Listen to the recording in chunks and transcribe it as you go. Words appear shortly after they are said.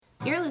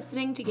You're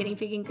listening to Guinea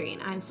Pig and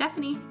Green. I'm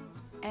Stephanie.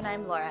 And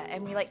I'm Laura,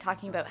 and we like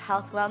talking about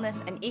health, wellness,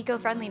 and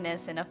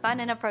eco-friendliness in a fun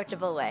and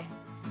approachable way.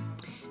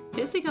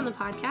 This week on the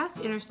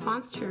podcast, in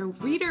response to a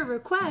reader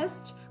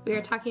request, we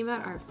are talking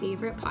about our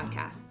favorite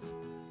podcasts.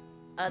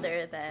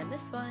 Other than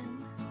this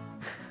one.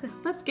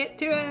 Let's get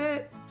to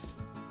it.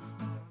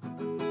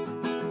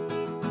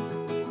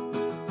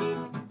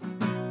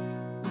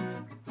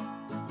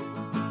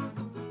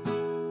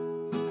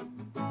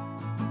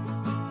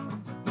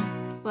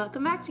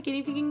 Welcome back to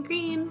Guinea Pig and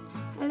Green.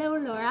 Hello,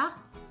 Laura.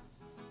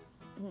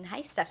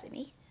 Hi,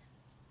 Stephanie.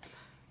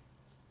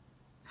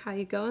 How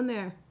you going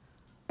there?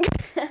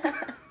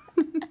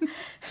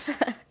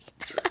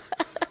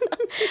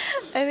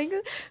 I think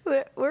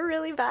we're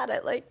really bad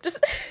at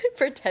just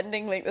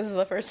pretending like this is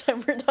the first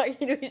time we're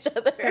talking to each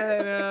other.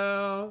 I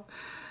know.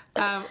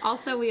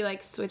 Also, we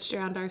switched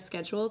around our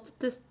schedule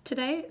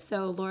today.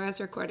 So Laura's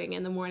recording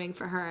in the morning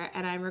for her,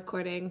 and I'm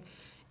recording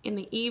in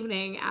the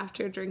evening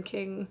after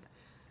drinking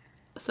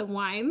some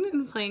wine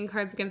and playing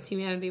Cards Against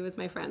Humanity with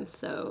my friends.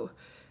 So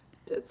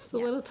it's a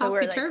little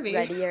topsy-turvy.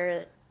 So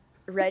we're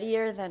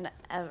readier than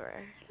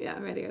ever. Yeah,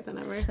 readier than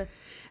ever.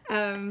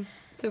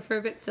 So for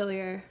a bit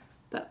sillier,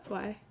 that's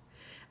why.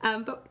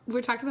 But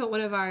we're talking about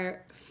one of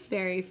our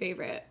very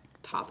favorite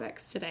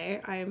topics today.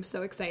 I am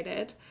so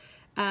excited.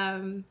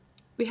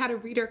 We had a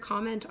reader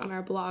comment on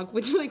our blog,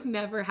 which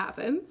never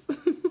happens.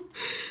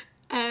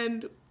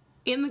 And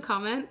in the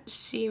comment,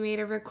 she made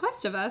a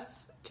request of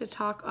us to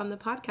talk on the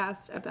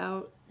podcast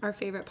about our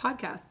favorite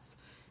podcasts.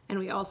 And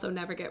we also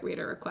never get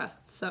reader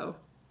requests, so.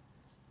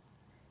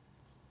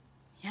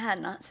 Yeah,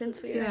 not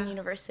since we were in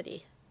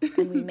university.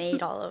 And we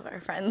made all of our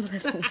friends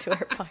listen to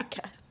our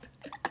podcast.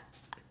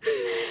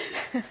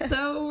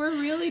 So we're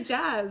really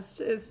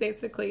jazzed is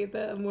basically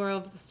the moral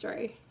of the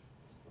story.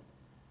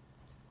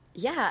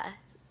 Yeah.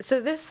 So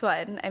this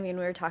one, we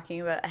were talking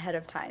about ahead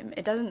of time.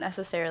 It doesn't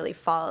necessarily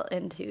fall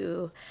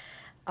into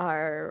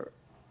our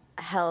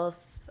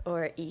health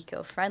or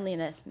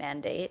eco-friendliness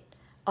mandate,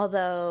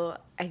 although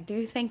I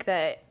do think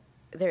that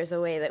there's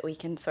a way that we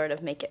can sort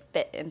of make it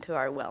fit into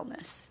our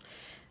wellness.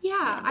 Yeah,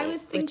 mandate, I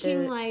was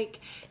thinking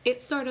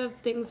it's sort of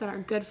things that are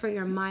good for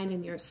your mind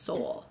and your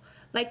soul.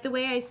 The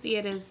way I see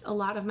it is a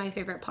lot of my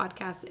favorite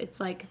podcasts,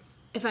 it's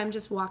if I'm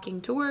just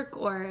walking to work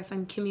or if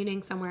I'm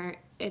commuting somewhere,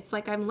 it's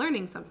I'm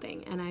learning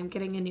something and I'm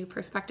getting a new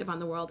perspective on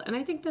the world. And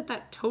I think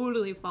that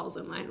totally falls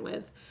in line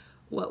with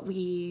what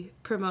we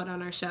promote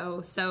on our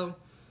show. So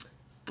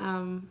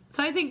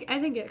I think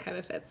it kind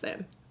of fits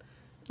in.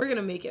 We're going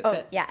to make it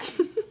fit. Yeah.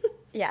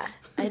 Yeah.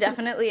 I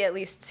definitely at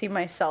least see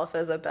myself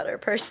as a better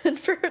person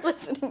for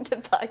listening to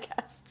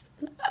podcasts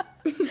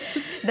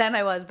than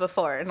I was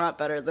before. Not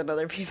better than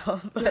other people.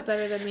 But not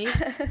better than me?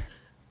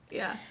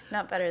 Yeah.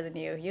 Not better than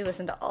you. You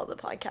listen to all the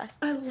podcasts.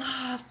 I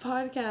love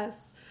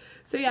podcasts.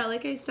 So yeah,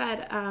 like I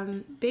said,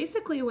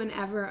 basically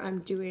whenever I'm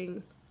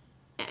doing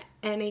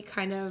any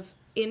kind of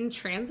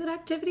in-transit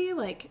activity,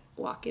 like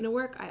walking to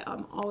work,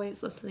 I'm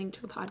always listening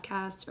to a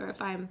podcast. Or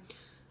if I'm,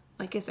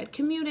 like I said,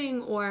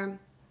 commuting, or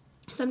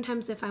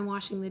sometimes if I'm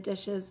washing the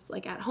dishes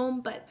at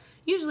home, but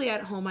usually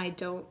at home I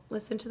don't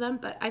listen to them.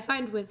 But I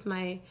find with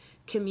my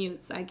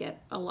commutes I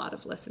get a lot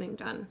of listening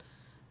done.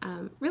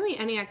 Really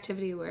any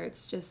activity where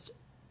it's just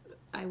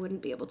I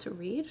wouldn't be able to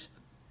read,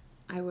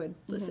 I would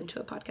listen to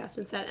a podcast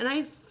instead. And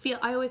I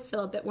always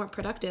feel a bit more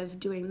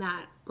productive doing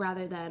that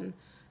rather than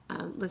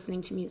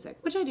listening to music,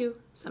 which I do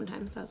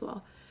sometimes as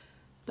well.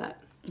 But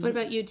what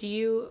about you? Do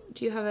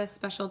you have a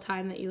special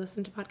time that you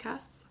listen to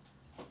podcasts?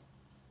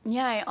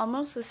 Yeah, I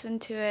almost listen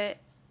to it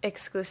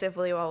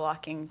exclusively while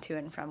walking to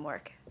and from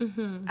work.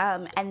 Mm-hmm.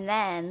 And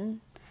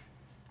then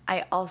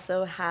I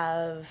also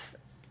have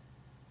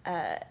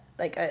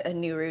a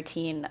new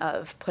routine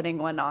of putting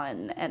one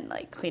on and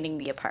cleaning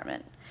the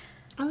apartment.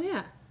 Oh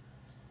yeah.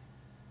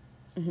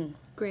 Mm-hmm.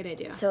 Great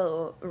idea.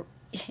 So,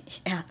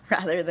 yeah,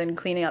 rather than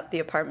cleaning up the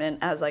apartment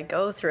as I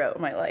go throughout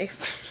my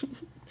life,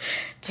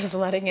 just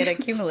letting it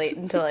accumulate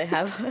until I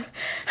have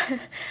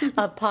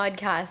a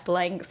podcast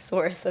length's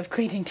worth of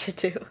cleaning to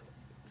do.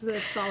 This is a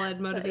solid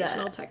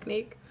motivational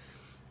technique.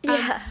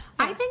 Yeah.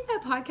 I think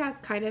that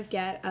podcasts kind of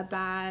get a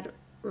bad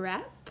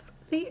rep,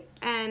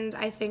 and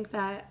I think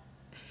that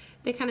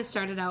they kind of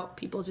started out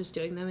people just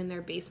doing them in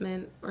their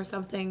basement or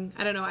something.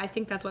 I don't know. I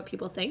think that's what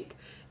people think,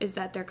 is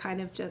that they're kind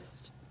of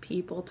just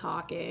people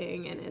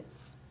talking and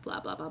it's blah,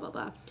 blah, blah, blah,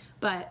 blah.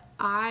 But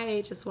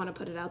I just want to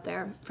put it out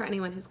there for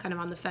anyone who's kind of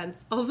on the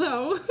fence,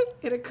 although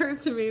it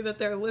occurs to me that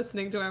they're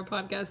listening to our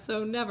podcast,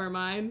 so never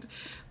mind.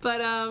 But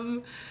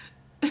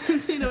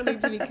they don't need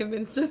to be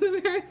convinced of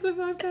the merits of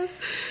podcasts.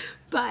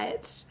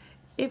 But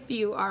if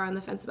you are on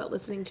the fence about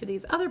listening to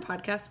these other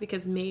podcasts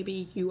because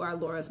maybe you are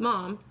Laura's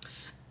mom,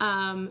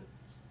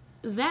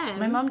 then...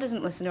 My mom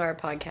doesn't listen to our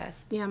podcast.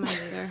 Yeah, mine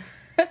either.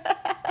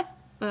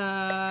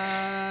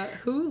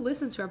 Who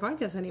listens to our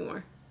podcast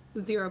anymore?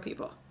 0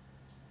 people.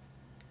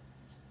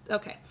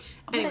 Okay.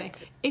 Anyway,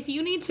 if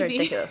you need to be...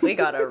 ridiculous. We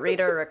got a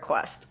reader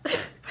request.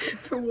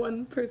 For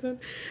one person.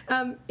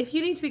 If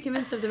you need to be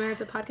convinced of the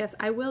merits of podcasts,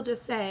 I will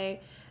just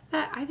say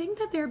that I think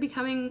that they're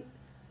becoming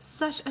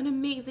such an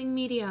amazing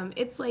medium.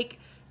 It's like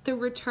the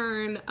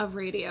return of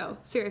radio.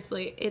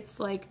 Seriously, it's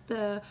like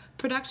the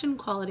production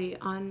quality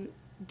on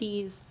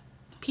these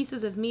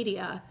pieces of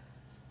media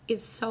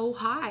is so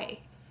high.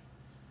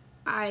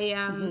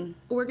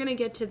 We're going to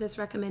get to this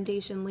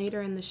recommendation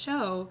later in the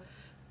show,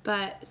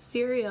 but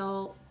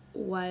Serial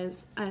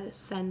was a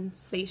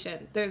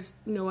sensation. There's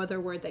no other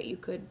word that you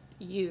could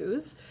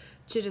use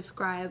to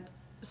describe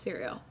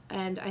Serial.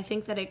 And I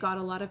think that it got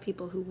a lot of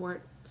people who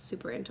weren't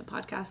super into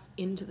podcasts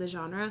into the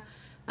genre.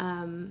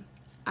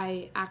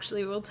 I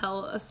actually will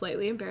tell a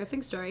slightly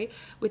embarrassing story,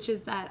 which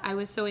is that I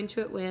was so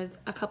into it with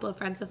a couple of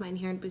friends of mine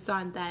here in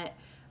Busan that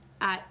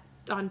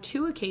on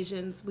 2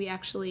 occasions we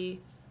actually,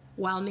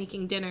 while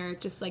making dinner,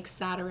 just like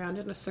sat around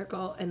in a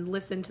circle and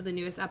listened to the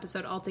newest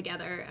episode all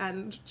together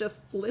and just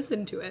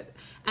listened to it.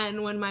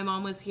 And when my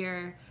mom was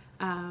here,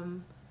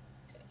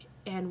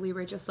 and we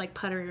were just like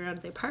puttering around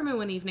the apartment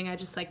one evening, I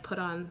just like put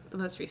on the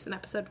most recent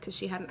episode because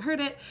she hadn't heard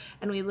it,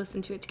 and we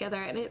listened to it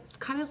together. And it's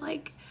kind of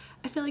like,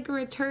 I feel like a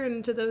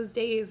return to those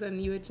days when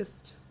you would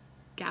just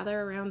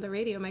gather around the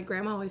radio. My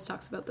grandma always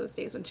talks about those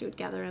days when she would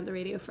gather around the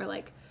radio for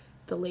like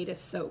the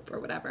latest soap or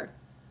whatever,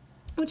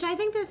 which I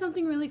think there's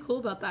something really cool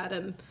about that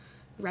and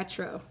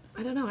retro.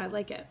 I don't know, I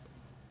like it.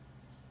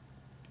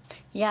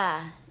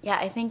 Yeah,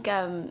 I think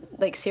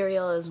like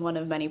Serial is one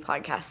of many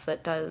podcasts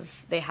that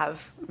they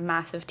have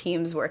massive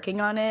teams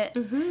working on it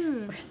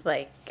with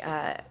like,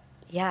 and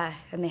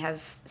they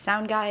have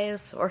sound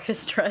guys,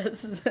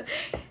 orchestras.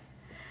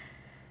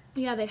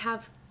 Yeah, they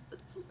have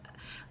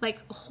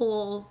like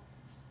whole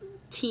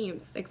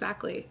teams,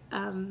 exactly.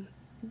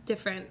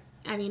 Different,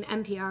 I mean,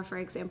 NPR, for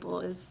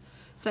example, is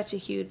such a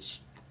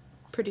huge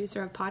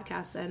producer of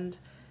podcasts, and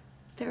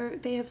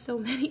they have so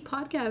many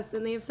podcasts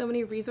and they have so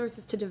many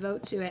resources to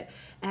devote to it,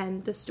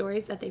 and the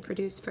stories that they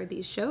produce for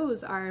these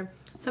shows are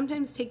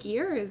sometimes take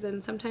years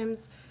and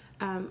sometimes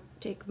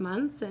take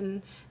months,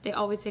 and they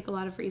always take a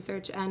lot of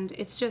research. And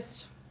it's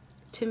just,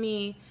 to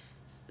me,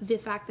 the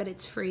fact that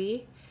it's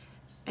free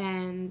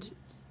and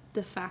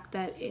the fact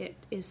that it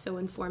is so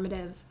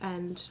informative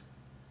and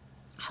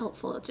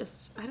helpful,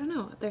 just, I don't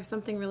know, there's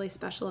something really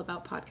special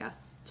about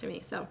podcasts to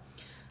me. So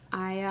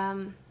I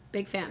am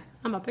big fan.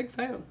 I'm a big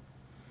fan.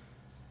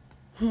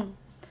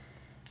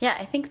 Yeah,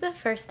 I think the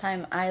first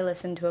time I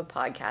listened to a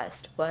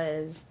podcast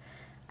was,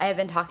 I had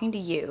been talking to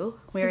you.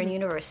 We were in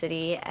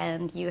university,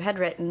 and you had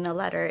written a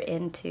letter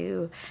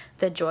into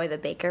the Joy the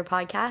Baker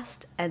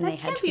podcast, and they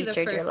had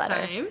featured your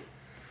letter. Time.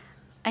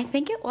 I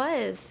think it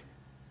was.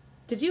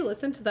 Did you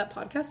listen to that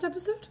podcast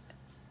episode?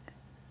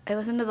 I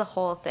listened to the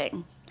whole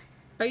thing.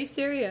 Are you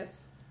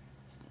serious?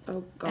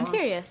 Oh gosh. I'm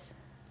serious.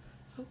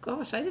 Oh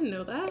gosh, I didn't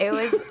know that. It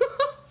was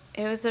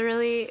it was a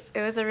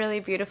really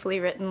beautifully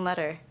written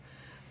letter.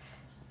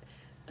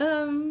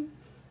 The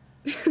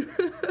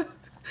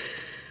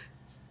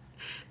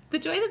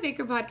Joy the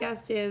Baker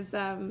podcast is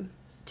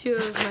 2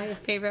 of my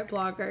favorite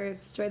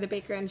bloggers, Joy the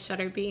Baker and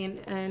Shutterbean,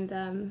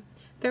 and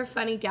they're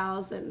funny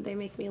gals and they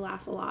make me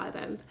laugh a lot.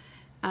 And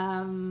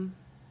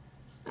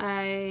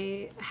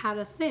I had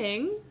a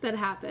thing that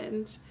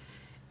happened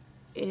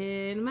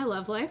in my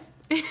love life,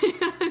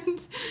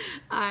 and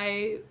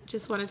I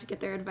just wanted to get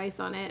their advice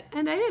on it.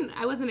 And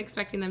I wasn't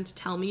expecting them to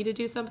tell me to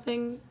do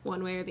something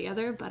one way or the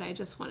other, but I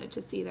just wanted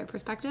to see their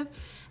perspective.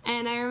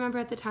 And I remember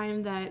at the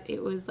time that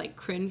it was like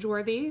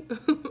cringeworthy.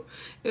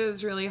 It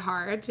was really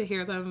hard to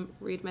hear them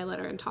read my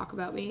letter and talk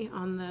about me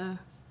on the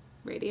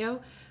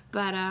radio,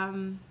 but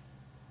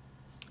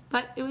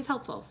it was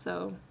helpful,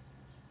 so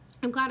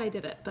I'm glad I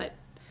did it. But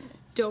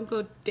don't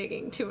go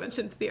digging too much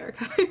into the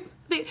archives.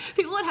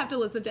 People would have to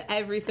listen to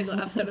every single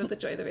episode of the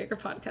Joy the Baker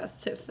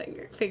podcast to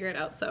figure it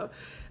out. So,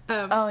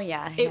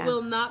 it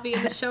will not be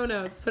in the show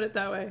notes, put it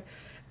that way,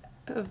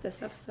 of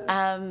this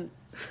episode.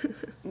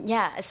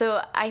 Yeah,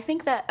 so I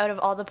think that out of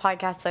all the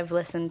podcasts I've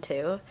listened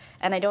to,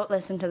 and I don't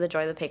listen to the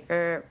Joy the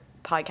Baker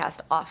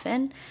podcast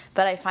often,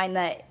 but I find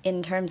that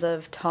in terms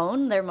of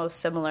tone, they're most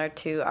similar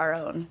to our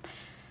own.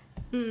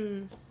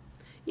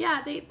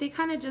 Yeah, they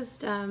kind of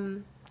just...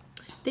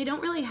 they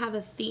don't really have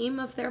a theme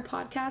of their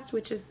podcast,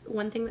 which is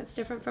one thing that's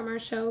different from our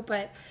show,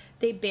 but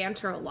they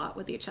banter a lot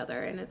with each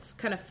other, and it's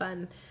kind of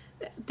fun.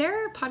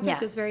 Their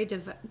podcast is very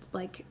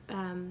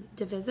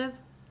divisive.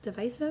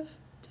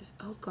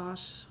 Oh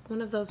gosh, one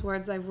of those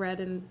words I've read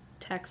in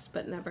text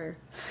but never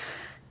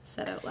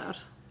said out loud.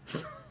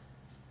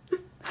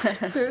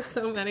 There's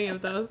so many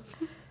of those.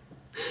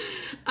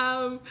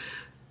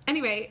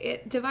 Anyway,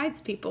 it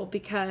divides people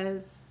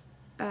because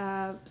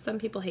some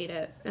people hate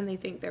it, and they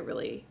think they're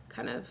really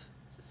kind of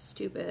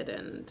stupid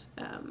and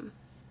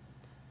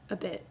a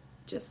bit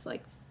just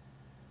like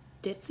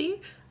ditzy.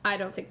 I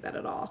don't think that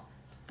at all.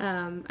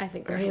 I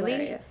think they're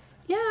hilarious.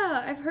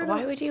 Yeah, I've heard.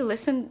 Why would you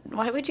listen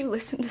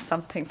to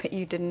something that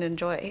you didn't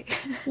enjoy?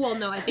 Well,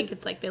 no, I think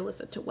it's like they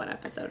listened to one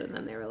episode and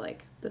then they were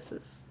like, "This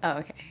is." Oh,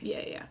 okay.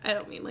 Yeah. I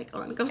don't mean like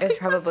ongoing. It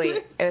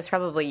was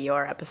probably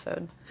your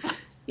episode.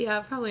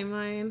 Yeah, probably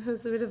mine. It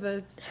was a bit of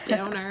a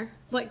downer.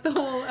 Like the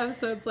whole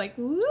episode's like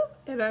whoop,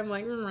 and I'm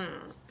like.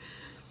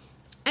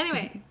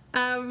 Anyway,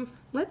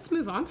 let's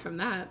move on from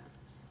that.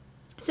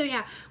 So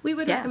yeah, we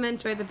would recommend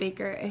Joy the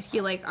Baker if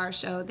you like our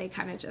show. They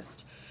kind of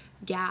just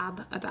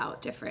gab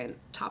about different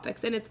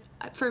topics, and it's,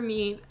 for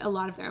me, a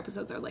lot of their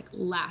episodes are like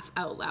laugh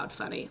out loud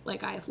funny.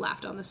 Like I've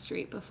laughed on the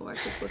street before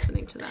just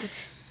listening to them.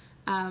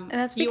 And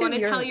that's because you want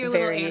to tell your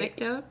little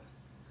anecdote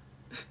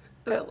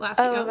about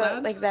laughing out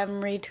loud? Like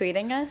them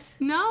retweeting us?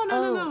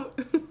 No.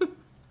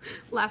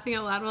 Laughing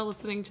out loud while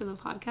listening to the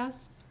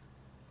podcast.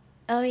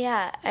 Oh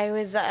yeah, I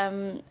was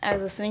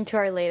listening to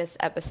our latest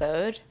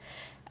episode.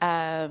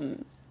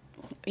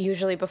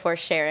 Usually before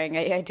sharing,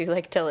 I do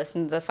like to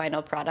listen to the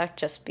final product,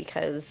 just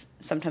because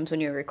sometimes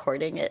when you're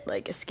recording, it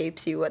like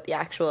escapes you what the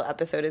actual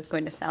episode is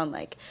going to sound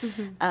like.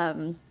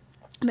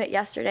 But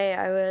yesterday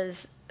I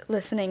was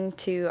listening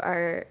to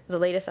the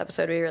latest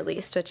episode we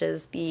released, which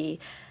is the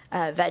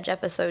Veg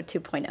episode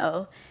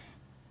 2.0,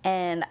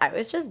 and I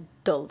was just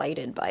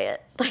delighted by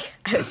it. Like,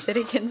 I was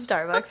sitting in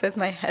Starbucks with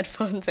my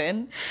headphones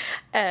in,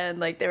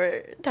 and like there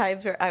were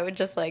times where I would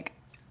just like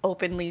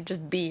openly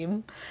just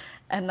beam.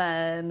 And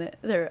then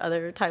there were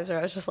other times where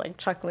I was just like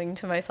chuckling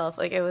to myself.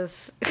 Like it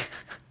was,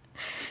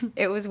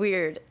 it was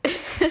weird.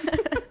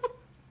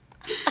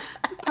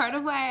 Part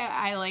of why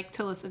I like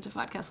to listen to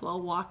podcasts while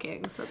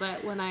walking, so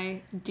that when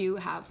I do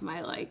have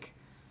my like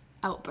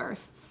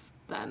outbursts,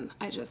 then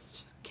I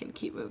just can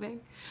keep moving.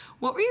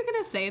 What were you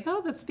going to say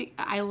though?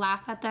 I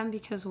laugh at them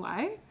because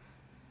why?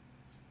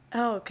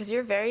 Oh, because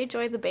you're very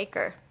Joy the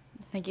Baker.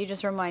 Like you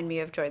just remind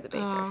me of Joy the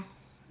Baker. Oh,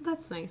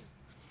 that's nice.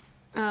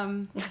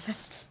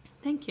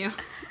 Thank you.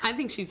 I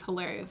think she's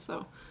hilarious,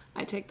 so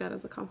I take that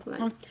as a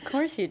compliment. Of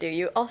course you do.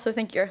 You also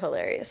think you're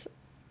hilarious.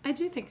 I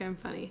do think I'm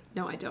funny.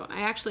 No, I don't.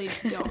 I actually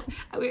don't.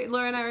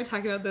 Laura and I were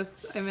talking about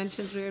this. I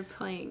mentioned we were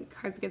playing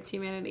Cards Against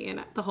Humanity,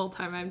 and the whole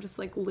time I'm just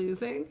like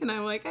losing, and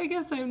I'm like, I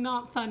guess I'm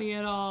not funny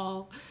at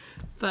all.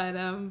 But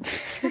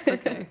it's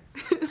okay.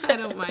 I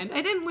don't mind.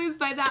 I didn't lose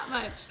by that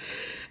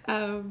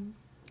much.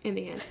 In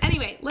the end.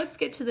 Anyway, let's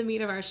get to the meat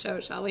of our show,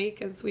 shall we?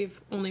 Because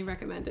we've only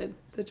recommended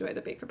the Joy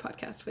the Baker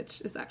podcast, which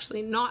is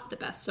actually not the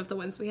best of the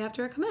ones we have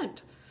to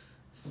recommend.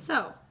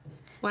 So,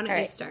 why don't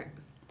you start?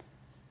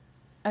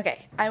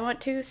 Okay, I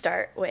want to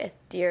start with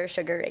Dear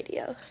Sugar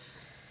Radio.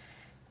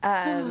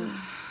 I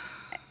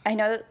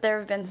know that there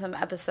have been some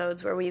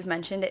episodes where we've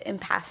mentioned it in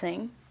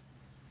passing,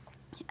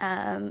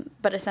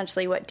 but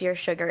essentially what Dear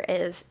Sugar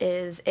is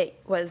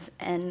it was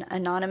an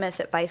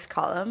anonymous advice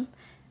column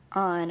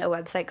on a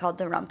website called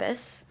The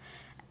Rumpus,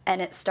 and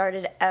it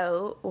started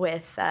out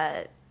with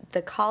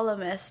the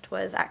columnist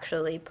was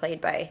actually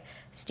played by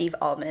Steve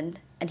Almond,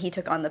 and he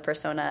took on the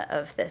persona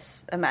of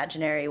this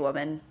imaginary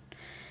woman,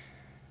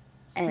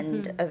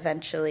 and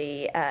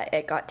eventually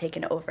it got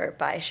taken over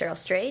by Cheryl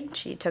Strayed.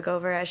 She took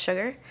over as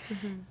Sugar,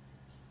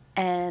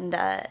 and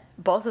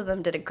both of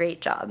them did a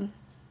great job,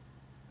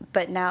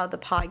 but now the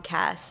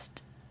podcast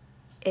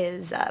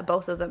is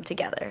both of them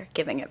together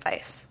giving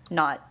advice,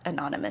 not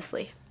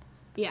anonymously.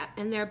 Yeah,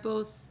 and they're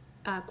both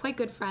quite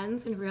good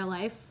friends in real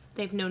life.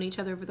 They've known each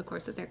other over the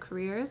course of their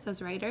careers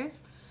as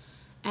writers.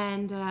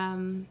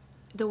 And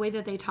the way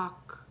that they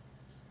talk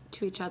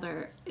to each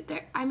other,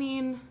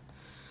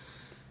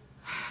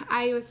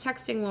 I was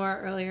texting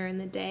Laura earlier in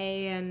the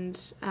day and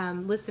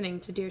listening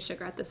to Dear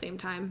Sugar at the same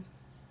time,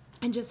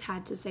 and just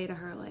had to say to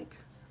her, like,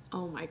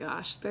 oh my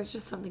gosh, there's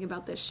just something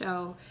about this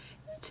show.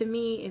 To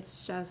me, it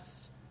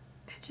just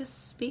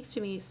speaks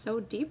to me so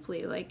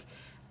deeply. Like,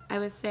 I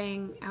was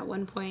saying at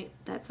one point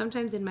that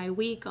sometimes in my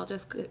week I'll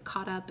just get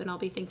caught up and I'll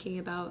be thinking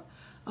about,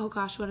 oh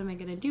gosh, what am I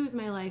going to do with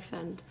my life?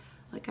 And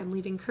like, I'm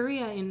leaving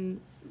Korea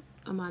in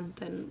a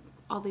month and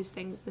all these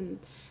things. And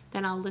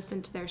then I'll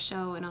listen to their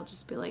show and I'll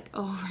just be like,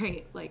 oh,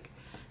 right, like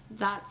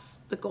that's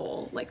the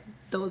goal. Like,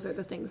 those are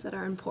the things that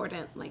are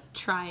important, like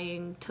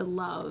trying to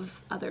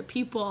love other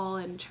people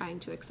and trying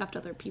to accept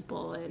other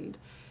people and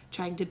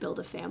trying to build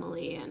a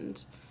family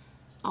and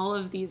all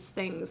of these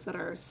things that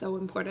are so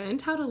important,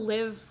 and how to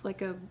live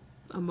like a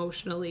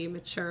emotionally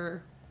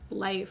mature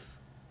life.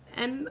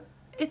 And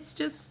it's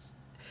just,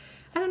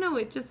 I don't know,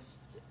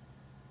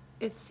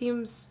 it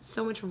seems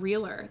so much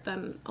realer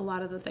than a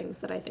lot of the things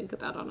that I think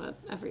about on an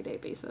everyday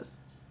basis.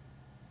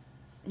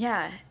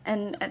 Yeah,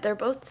 and they're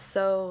both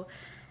so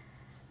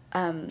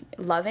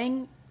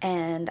loving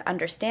and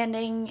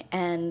understanding,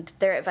 and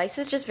their advice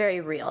is just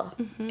very real.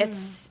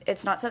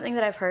 It's not something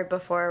that I've heard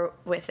before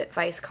with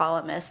advice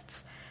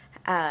columnists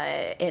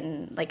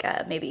in like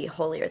a maybe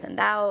holier than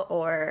thou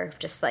or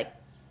just like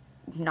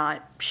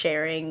not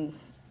sharing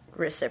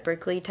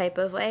reciprocally type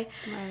of way.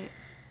 Right.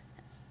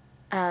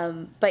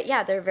 But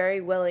yeah, they're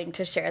very willing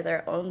to share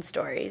their own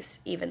stories,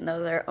 even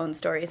though their own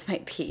stories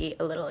might be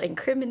a little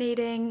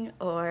incriminating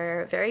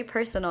or very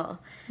personal.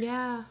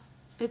 Yeah,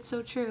 it's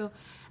so true.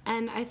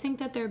 And I think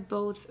that they're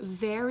both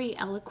very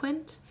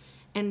eloquent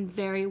and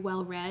very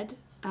well read,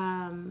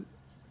 and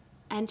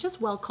just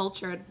well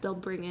cultured. They'll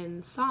bring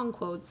in song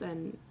quotes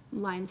and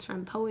lines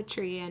from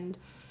poetry, and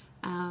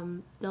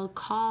they'll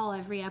call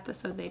every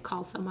episode, they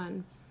call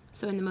someone.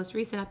 So in the most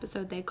recent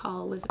episode, they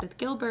call Elizabeth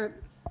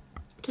Gilbert,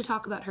 to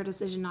talk about her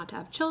decision not to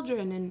have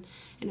children. And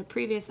in a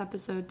previous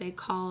episode, they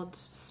called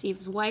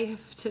Steve's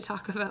wife to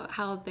talk about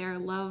how their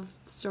love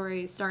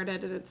story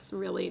started, and it's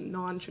really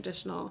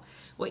non-traditional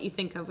what you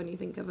think of when you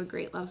think of a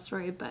great love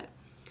story, but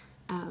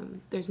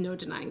there's no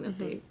denying that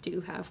they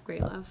do have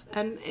great love.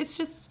 And it's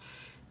just,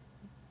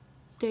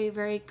 they're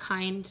very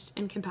kind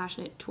and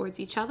compassionate towards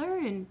each other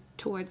and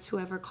towards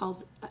whoever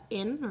calls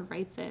in or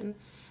writes in.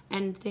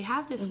 And they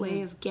have this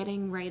way of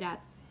getting right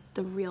at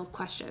the real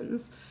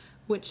questions,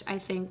 which I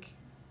think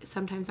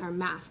sometimes are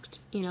masked.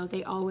 You know,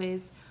 they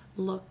always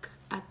look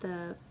at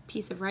the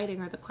piece of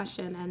writing or the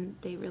question and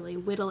they really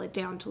whittle it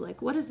down to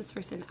like, what is this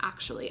person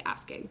actually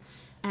asking?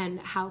 And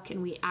how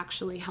can we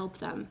actually help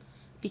them?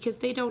 Because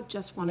they don't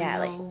just want to know...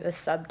 like the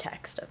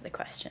subtext of the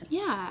question.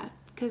 Yeah,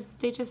 because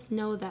they just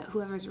know that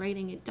whoever's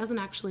writing it doesn't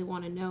actually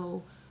want to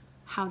know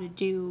how to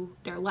do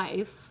their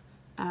life.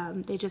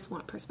 They just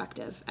want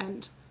perspective.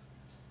 And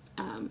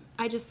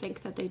I just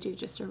think that they do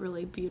just a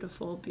really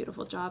beautiful,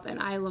 beautiful job.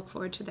 And I look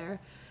forward to their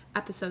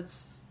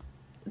episodes.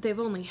 They've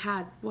only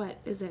had,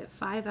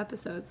 5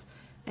 episodes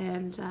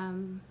and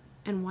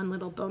one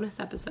little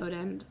bonus episode,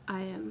 and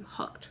I am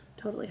hooked,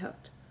 totally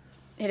hooked.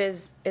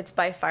 It's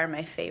by far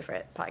my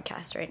favorite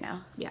podcast right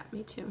now. Yeah,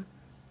 me too.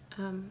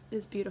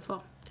 It's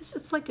beautiful. It's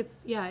just like, it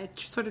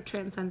sort of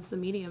transcends the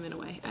medium in a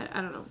way.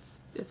 I don't know.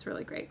 It's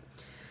really great.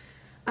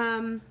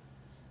 All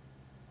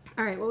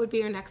right, what would be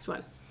your next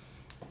one?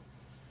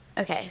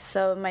 Okay,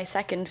 so my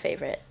second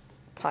favorite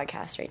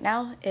podcast right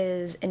now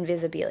is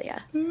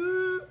Invisibilia.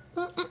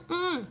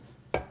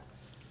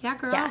 Yeah,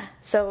 girl. Yeah,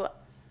 so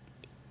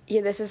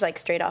this is like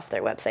straight off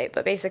their website,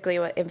 but basically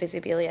what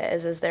Invisibilia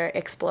is they're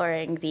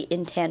exploring the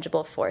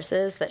intangible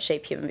forces that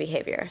shape human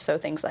behavior. So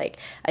things like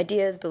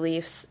ideas,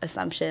 beliefs,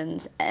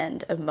 assumptions,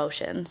 and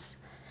emotions.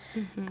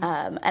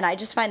 And I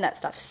just find that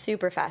stuff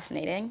super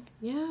fascinating.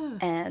 Yeah.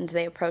 And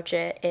they approach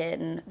it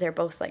they're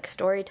both like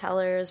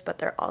storytellers, but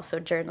they're also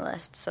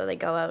journalists. So they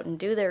go out and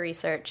do their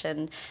research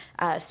and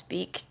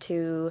speak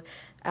to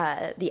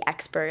the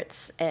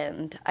experts.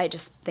 And I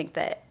just think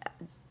that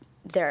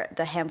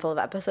the handful of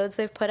episodes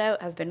they've put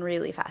out have been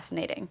really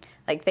fascinating.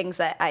 Like things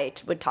that I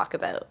would talk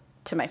about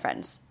to my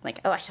friends. Like,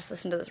 oh, I just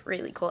listened to this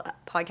really cool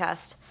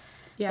podcast.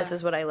 Yeah. This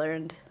is what I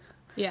learned.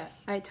 Yeah,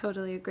 I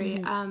totally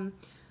agree.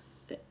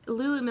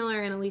 Lulu Miller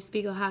and Elise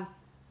Spiegel have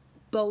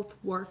both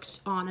worked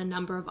on a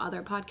number of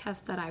other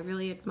podcasts that I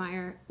really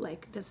admire,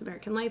 like This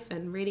American Life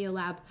and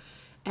Radiolab.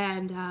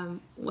 And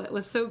what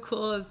was so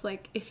cool is,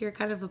 like, if you're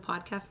kind of a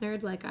podcast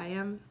nerd like I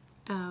am,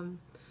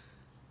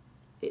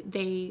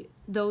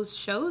 those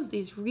shows,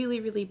 these really,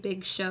 really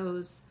big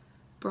shows,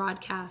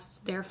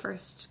 broadcast their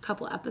first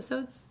couple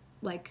episodes.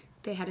 Like,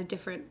 they had a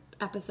different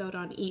episode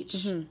on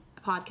each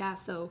podcast.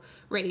 So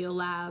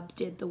Radiolab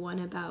did the one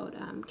about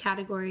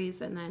categories,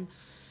 and then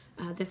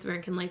This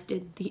American Life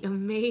did the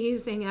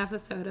amazing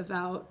episode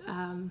about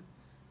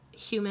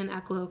human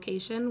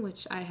echolocation,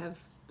 which I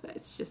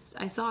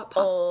saw it pop.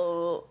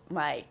 Oh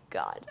my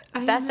God.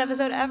 Best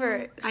episode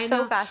ever.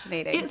 So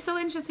fascinating. It's so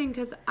interesting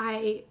because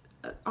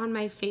on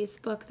my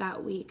Facebook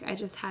that week, I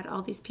just had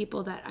all these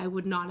people that I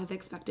would not have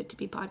expected to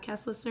be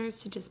podcast listeners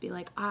to just be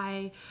like,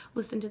 I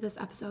listened to this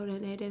episode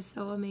and it is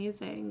so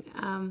amazing.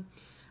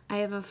 I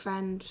have a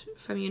friend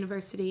from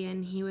university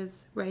and he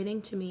was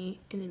writing to me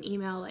in an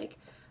email like,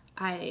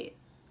 I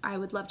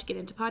would love to get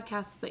into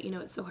podcasts, but,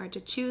 it's so hard to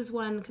choose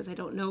one because I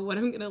don't know what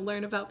I'm going to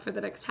learn about for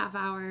the next half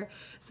hour.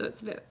 So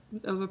it's a bit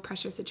of a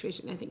pressure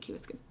situation. I think he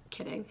was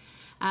kidding.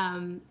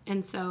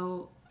 And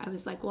so I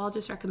was like, well, I'll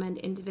just recommend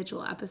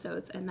individual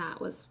episodes. And that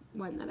was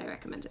one that I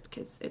recommended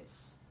because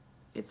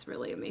it's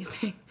really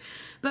amazing.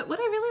 But what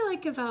I really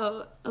like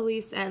about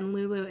Elise and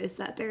Lulu is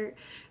that they're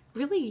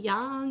really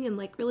young and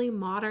like really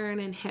modern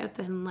and hip,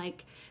 and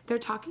like they're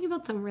talking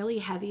about some really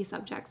heavy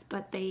subjects,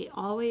 but they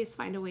always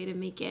find a way to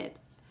make it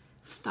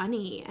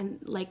funny and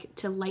like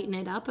to lighten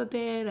it up a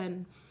bit,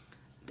 and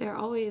they're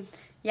always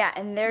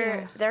and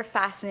they're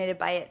fascinated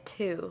by it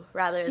too,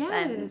 rather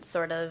than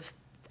sort of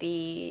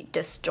the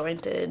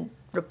disjointed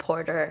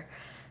reporter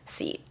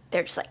seat.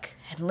 They're just like,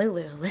 and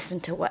Lulu, listen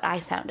to what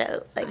I found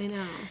out. Like, I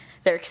know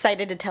they're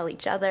excited to tell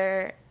each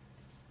other.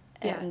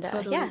 And,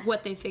 totally.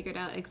 What they figured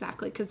out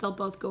exactly, because they'll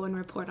both go and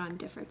report on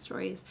different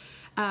stories.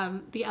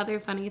 The other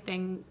funny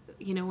thing,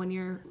 when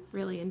you're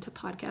really into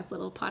podcasts,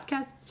 little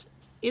podcast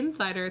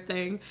insider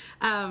thing,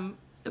 on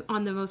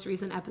the most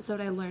recent episode,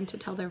 I learned to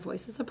tell their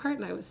voices apart,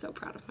 and I was so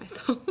proud of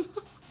myself.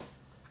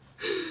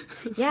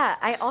 Yeah,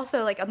 I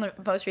also, like, on the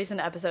most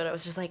recent episode, I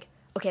was just like,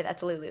 okay,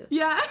 that's Lulu.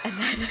 Yeah. And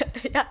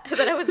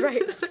then I was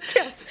right. I was like,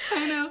 yes.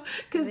 I know,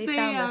 because they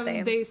sound the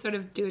same. They sort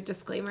of do a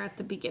disclaimer at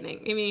the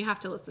beginning. I mean, you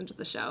have to listen to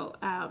the show.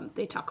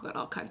 They talk about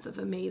all kinds of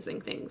amazing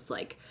things,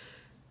 like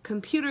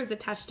computers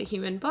attached to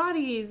human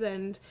bodies,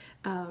 and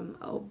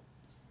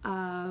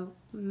a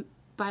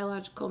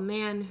biological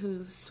man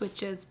who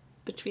switches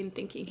between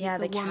thinking he's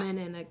a woman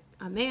and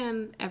a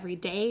man every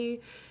day.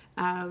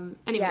 Anyway.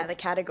 Yeah, the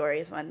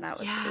categories one, that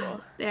was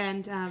cool.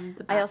 And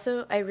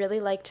I really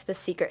liked The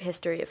Secret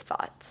History of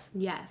Thoughts.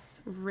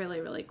 Yes,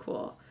 really, really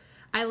cool.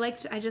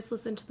 I just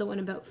listened to the one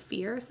about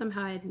fear.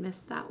 Somehow I had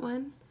missed that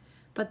one.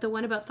 But the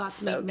one about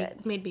thoughts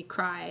made me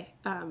cry,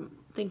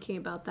 thinking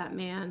about that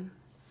man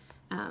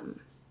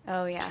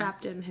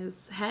trapped in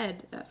his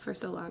head for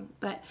so long.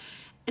 But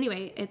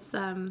anyway, it's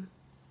a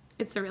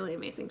really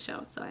amazing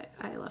show, so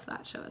I love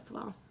that show as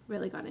well.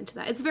 Really got into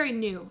that. It's very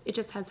new. It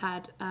just has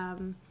had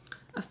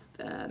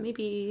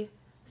maybe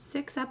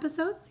 6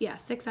 episodes. Yeah,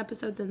 6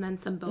 episodes and then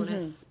some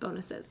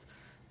bonuses.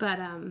 But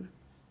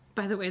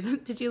by the way,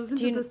 did you listen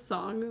to the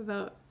song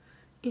about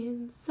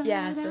Inside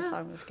Out? The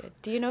song was good.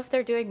 Do you know if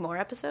they're doing more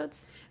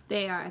episodes?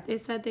 They are. They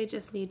said they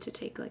just need to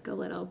take like a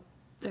little,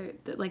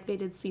 like they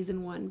did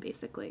season 1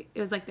 basically.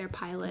 It was like their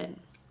pilot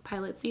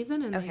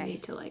season, and they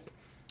need to like,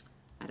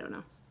 I don't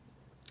know,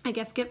 I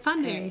guess get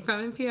funding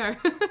from NPR.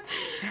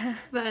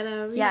 But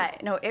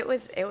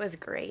it was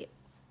great.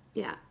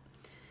 Yeah.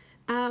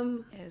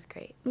 It was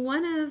great.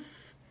 One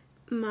of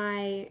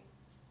my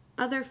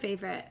other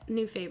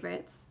new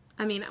favorites.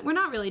 I mean, we're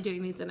not really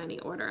doing these in any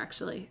order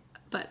actually,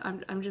 but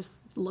I'm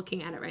just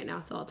looking at it right now,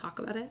 so I'll talk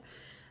about it.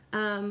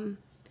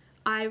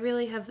 I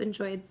really have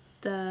enjoyed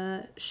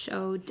the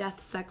show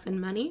Death, Sex,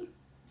 and Money,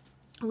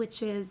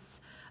 which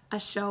is a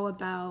show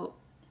about,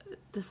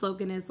 the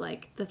slogan is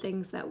like the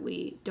things that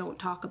we don't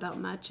talk about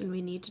much and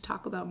we need to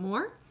talk about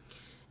more.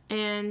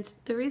 And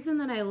the reason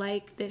that I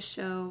like this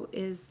show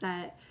is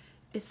that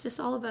it's just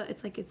all about,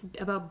 it's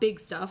about big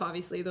stuff.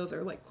 Obviously, those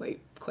are like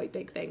quite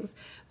big things.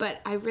 But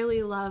I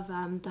really love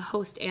the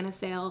host, Anna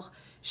Sale.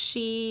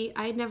 I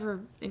had never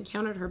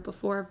encountered her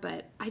before,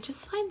 but I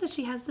just find that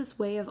she has this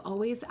way of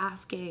always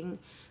asking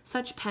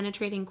such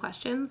penetrating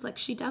questions. Like,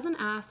 she doesn't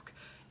ask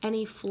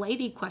any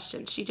flighty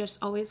questions. She just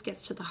always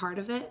gets to the heart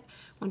of it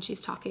when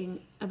she's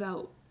talking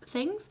about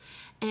things.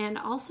 And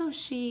also,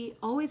 she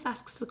always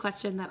asks the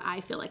question that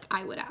I feel like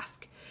I would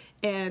ask.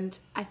 And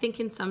I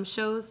think in some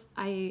shows,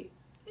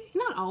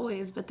 not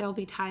always, but there'll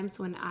be times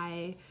when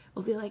I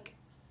will be like,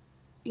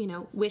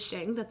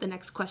 wishing that the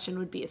next question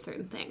would be a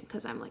certain thing,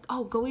 because I'm like,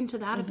 oh, go into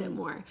that a bit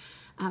more.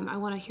 I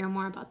want to hear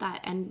more about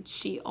that. And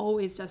she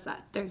always does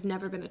that. There's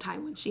never been a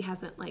time when she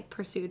hasn't like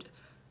pursued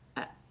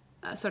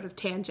a sort of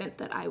tangent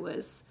that I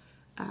was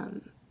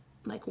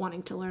like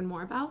wanting to learn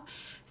more about.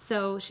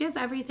 So she has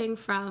everything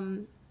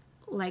from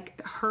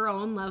like her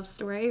own love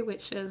story,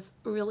 which is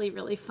really,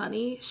 really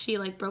funny. She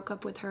like broke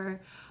up with her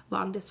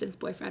long distance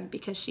boyfriend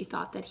because she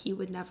thought that he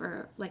would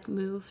never like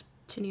move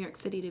to New York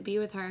City to be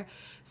with her.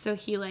 So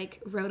he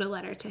like wrote a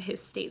letter to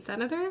his state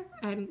senator,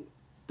 and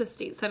the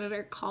state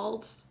senator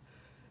called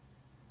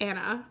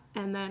Anna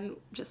and then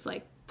just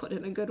like put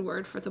in a good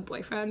word for the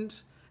boyfriend,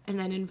 and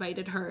then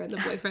invited her and the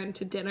boyfriend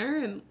to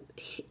dinner,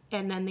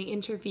 and then they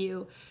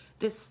interview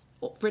this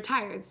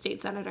retired state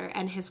senator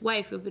and his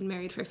wife who've been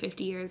married for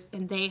 50 years,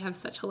 and they have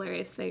such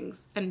hilarious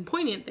things and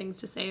poignant things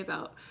to say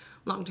about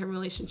long-term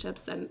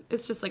relationships, and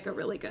it's just like a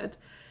really good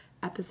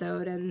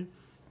episode. And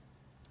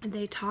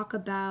they talk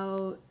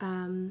about,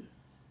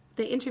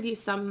 they interview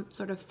some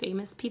sort of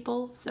famous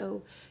people.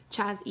 So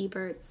Chaz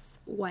Ebert's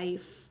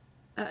wife,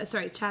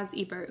 Chaz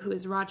Ebert, who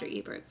is Roger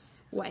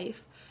Ebert's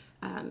wife.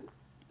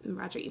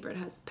 Roger Ebert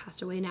has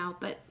passed away now,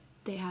 but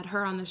they had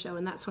her on the show,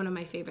 and that's one of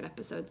my favorite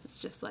episodes. It's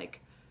just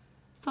like,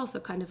 it's also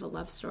kind of a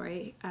love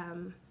story,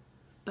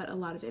 but a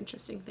lot of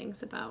interesting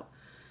things about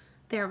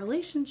their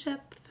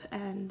relationship.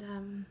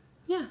 And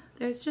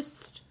they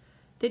just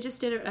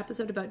did an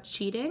episode about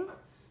cheating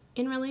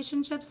in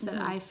relationships that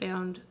I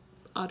found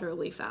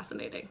utterly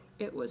fascinating.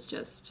 It was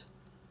just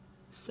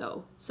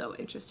so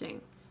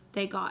interesting.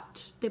 They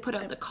put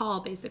out the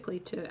call basically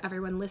to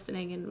everyone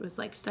listening and was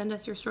like, send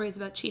us your stories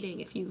about cheating.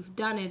 If you've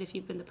done it, if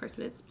you've been the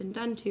person it's been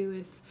done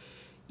to, if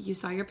you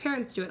saw your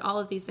parents do it, all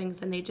of these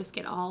things, and they just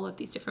get all of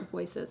these different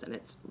voices, and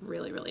it's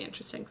really, really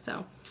interesting.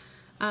 So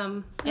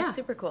that's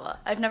super cool.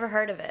 I've never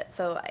heard of it,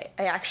 so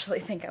I actually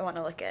think I want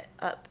to look it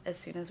up as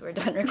soon as we're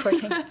done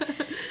recording.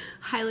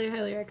 Highly,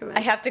 highly recommend.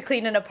 I have to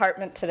clean an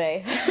apartment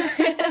today.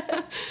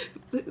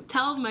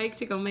 Tell Mike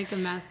to go make a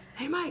mess.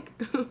 Hey, Mike.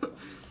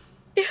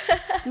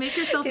 Make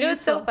yourself useful. Do you know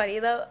what's so funny,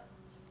 though?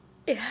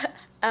 Yeah.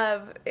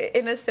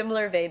 In a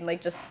similar vein, like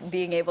just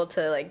being able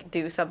to like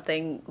do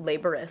something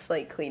laborious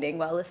like cleaning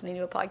while listening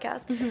to a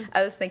podcast.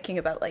 I was thinking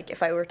about like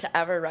if I were to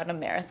ever run a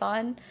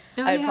marathon,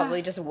 I'd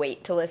probably just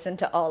wait to listen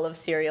to all of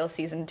Serial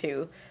season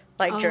 2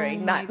 like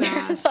during that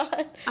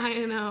marathon.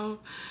 I know.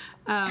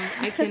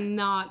 I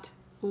cannot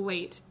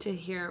wait to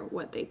hear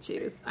what they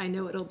choose. I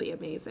know it'll be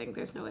amazing.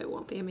 There's no way it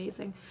won't be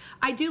amazing.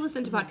 I do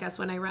listen to podcasts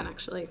when I run,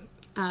 actually.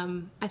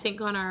 I think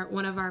on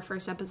one of our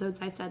first episodes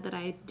I said that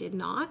I did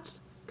not,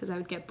 because I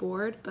would get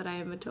bored, but I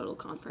am a total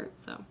convert.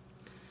 So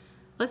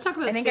let's talk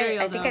about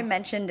Serial. I think I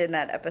mentioned in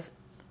that episode.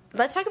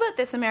 Let's talk about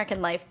This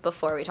American Life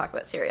before we talk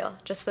about Serial,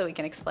 just so we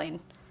can explain.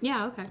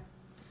 Yeah, okay.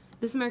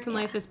 This American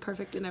Life is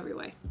perfect in every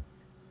way.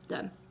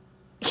 Done.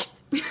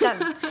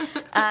 Done.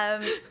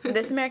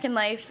 This American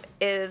Life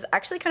is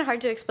actually kind of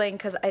hard to explain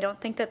because I don't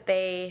think that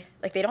they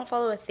don't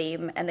follow a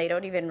theme, and they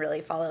don't even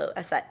really follow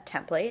a set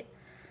template.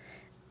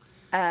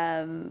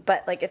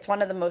 But like it's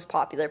one of the most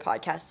popular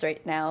podcasts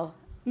right now.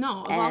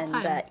 No, of all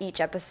time. And each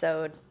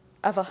episode,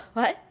 Of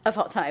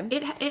all time?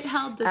 It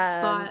held the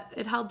spot.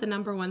 It held the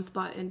number one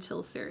spot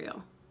until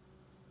Serial.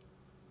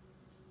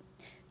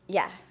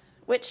 Yeah.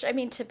 Which, I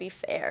mean, to be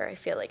fair, I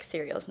feel like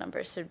Serial's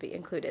numbers should be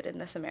included in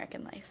This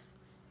American Life.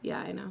 Yeah,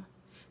 I know.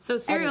 So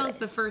Serial is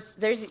the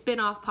first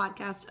spin-off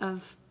podcast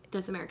of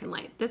This American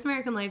Life. This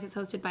American Life is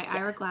hosted by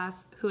Ira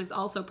Glass, who is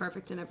also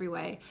perfect in every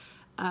way.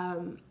 A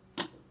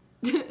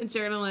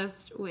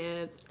journalist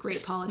with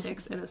great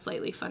politics and a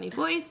slightly funny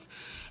voice.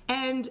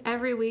 And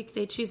every week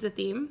they choose a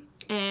theme,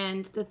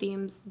 and the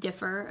themes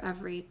differ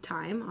every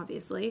time,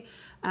 obviously.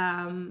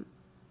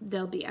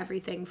 There'll be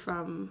everything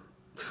from,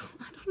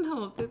 I don't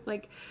know,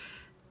 like,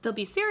 there'll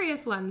be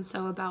serious ones,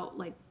 so about,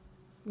 like,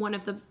 one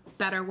of the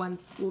better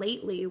ones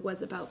lately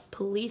was about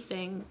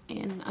policing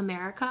in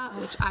America,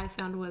 which I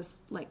found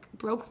was, like,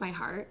 broke my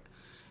heart.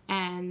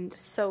 And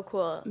so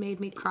cool. Made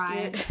me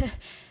cry.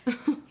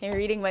 You're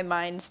reading my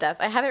mind stuff.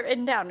 I have it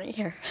written down right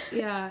here.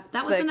 Yeah,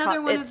 that was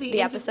another one of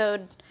the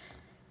episode.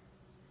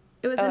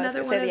 It was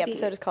another one of the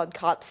episode is called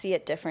 "Cops See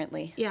It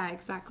Differently." Yeah,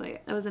 exactly.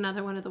 That was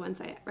another one of the ones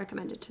I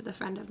recommended to the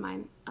friend of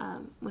mine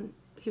when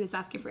he was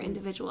asking for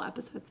individual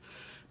episodes.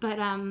 But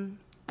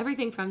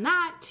everything from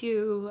that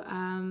to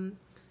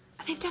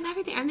they've done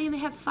everything. I mean, they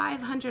have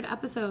 500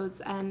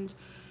 episodes, and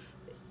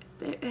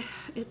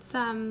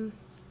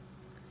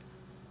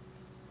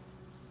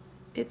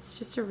it's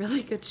just a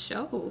really good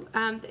show.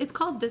 It's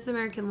called This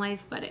American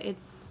Life, but it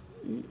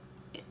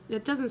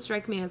doesn't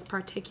strike me as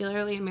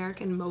particularly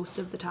American most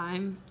of the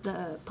time.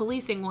 The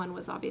policing one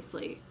was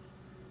obviously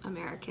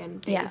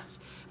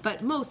American-based,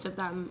 but most of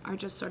them are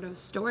just sort of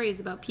stories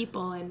about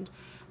people, and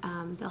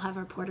they'll have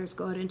reporters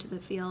go out into the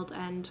field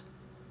and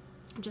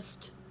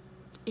just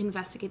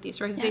investigate these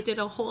stories. Yeah. They did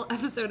a whole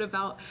episode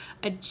about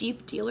a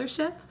Jeep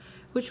dealership,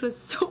 which was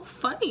so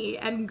funny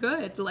and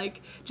good.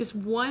 Like, just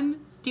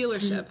one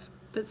dealership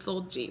that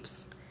sold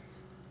Jeeps.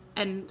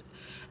 And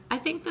I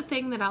think the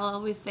thing that I'll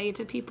always say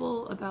to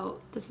people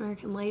about This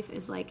American Life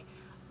is, like,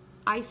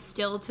 I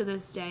still to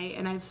this day,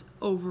 and I've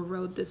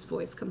overrode this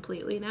voice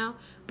completely now,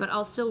 but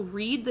I'll still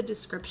read the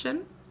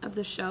description of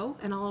the show,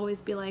 and I'll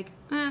always be like,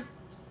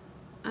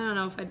 I don't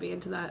know if I'd be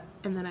into that.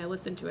 And then I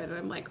listen to it, and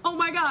I'm like, oh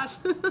my gosh,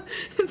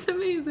 it's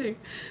amazing.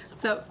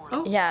 So,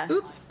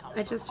 oops,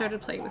 I just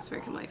started playing This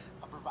American Life.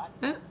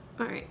 All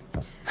right.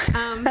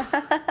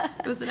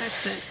 It was an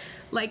accident.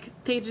 Like,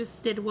 they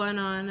just did one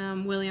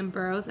on William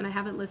Burroughs, and I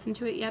haven't listened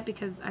to it yet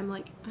because I'm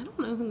like, I don't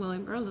know who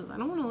William Burroughs is. I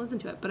don't want to listen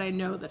to it, but I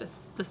know that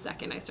it's the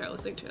second I start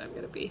listening to it, I'm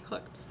going to be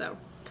hooked, so.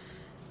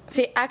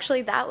 See,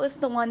 actually, that was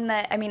the one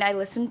that, I mean, I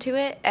listened to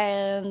it,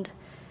 and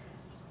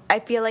I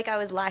feel like I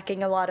was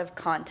lacking a lot of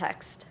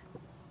context.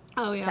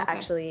 Oh, yeah, to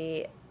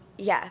actually,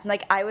 yeah.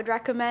 Like, I would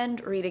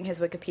recommend reading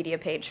his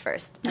Wikipedia page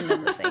first and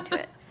then listening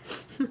to it.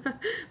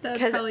 That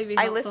would probably be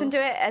helpful. I listened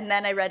to it, and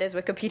then I read his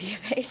Wikipedia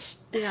page.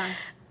 Yeah.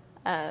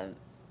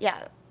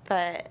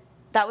 But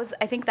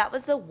I think that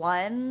was the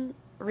one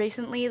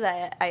recently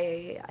that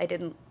I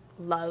didn't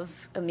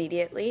love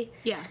immediately.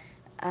 Yeah.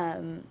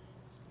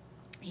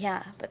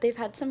 But they've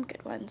had some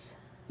good ones.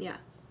 Yeah.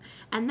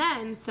 And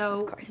then,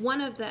 so one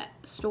of the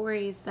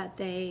stories that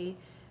they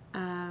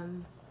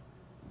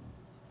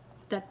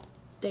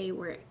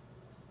were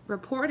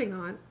reporting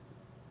on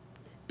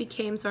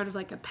became sort of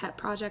like a pet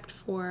project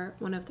for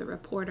one of the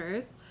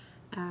reporters,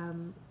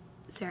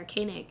 Sarah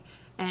Koenig.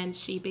 And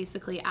she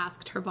basically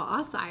asked her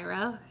boss,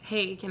 Ira,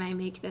 hey, can I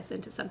make this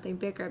into something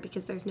bigger?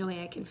 Because there's no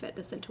way I can fit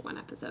this into one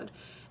episode.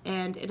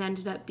 And it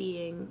ended up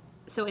being,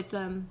 so it's,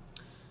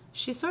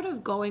 she's sort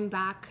of going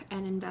back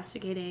and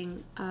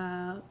investigating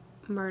a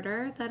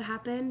murder that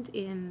happened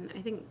in,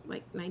 I think,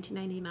 like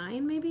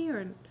 1999 maybe,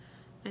 or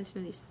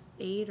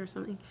 1998 or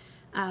something,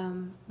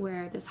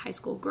 where this high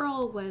school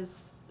girl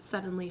was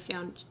suddenly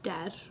found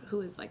dead, who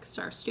was like a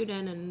star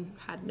student and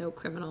had no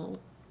criminal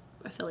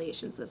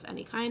affiliations of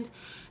any kind,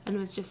 and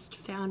was just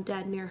found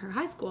dead near her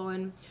high school.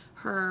 And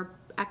her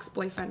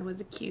ex-boyfriend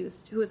was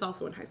accused, who was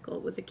also in high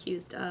school, was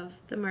accused of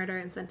the murder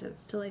and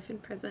sentenced to life in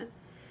prison.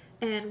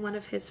 And one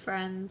of his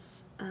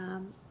friends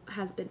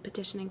has been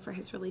petitioning for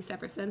his release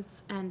ever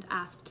since, and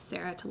asked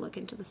Sarah to look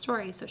into the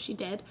story. So she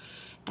did,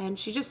 and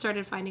she just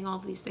started finding all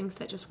of these things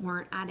that just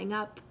weren't adding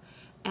up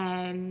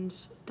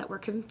and that were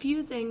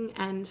confusing.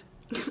 And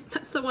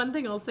that's the one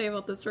thing I'll say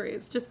about the story.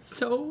 It's just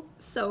so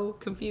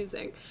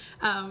confusing.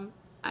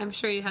 I'm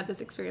sure you had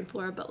this experience,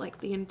 Laura, but like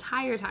the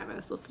entire time I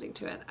was listening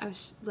to it, I was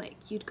just, like,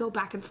 you'd go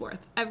back and forth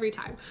every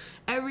time.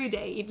 Every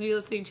day you'd be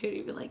listening to it,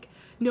 you'd be like,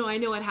 no, I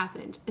know what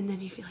happened. And then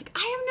you'd be like, I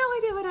have no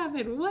idea what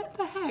happened. What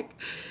the heck?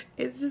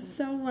 It's just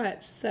so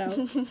much.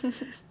 So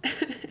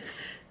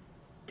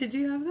did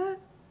you have that?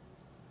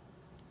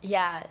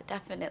 Yeah,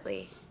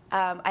 definitely.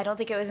 I don't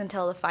think it was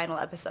until the final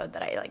episode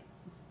that I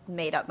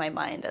made up my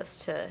mind as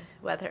to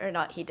whether or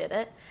not he did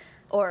it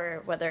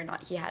or whether or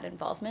not he had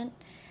involvement.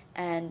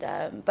 And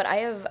but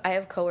I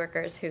have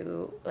coworkers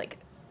who, like,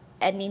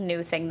 any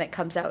new thing that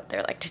comes out,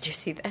 they're like, did you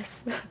see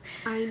this?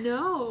 I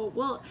know.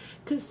 Well,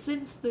 because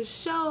since the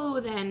show,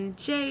 then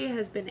Jay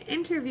has been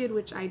interviewed,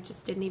 which I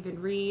just didn't even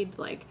read.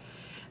 Like,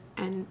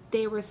 And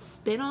they were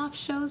spin-off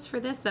shows for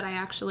this that I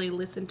actually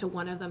listened to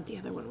one of them. The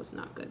other one was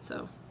not good,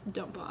 so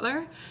don't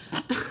bother.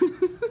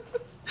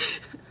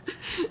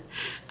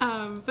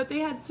 But they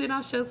had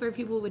spin-off shows where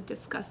people would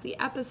discuss the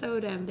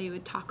episode and they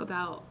would talk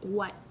about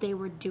what they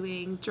were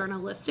doing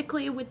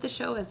journalistically with the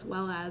show, as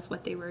well as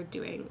what they were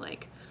doing,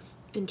 like,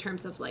 in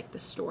terms of, like, the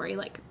story,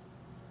 like,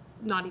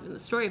 not even the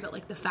story, but,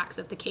 like, the facts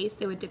of the case.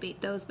 They would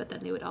debate those, but then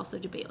they would also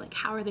debate, like,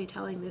 how are they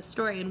telling this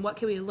story and what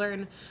can we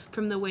learn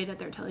from the way that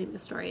they're telling the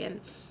story.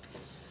 And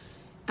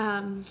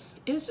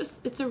it was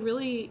just,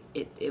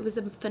 it was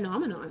a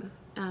phenomenon.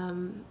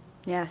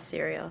 Yeah,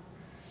 Serial.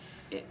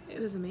 It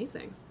was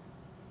amazing.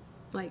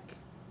 Like,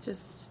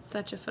 just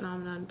such a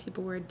phenomenon.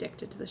 People were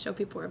addicted to the show.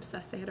 People were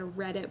obsessed. They had a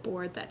Reddit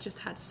board that just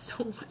had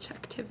so much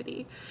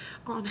activity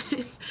on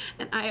it.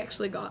 And I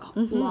actually got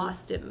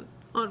lost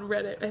on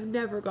Reddit. I've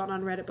never gone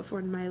on Reddit before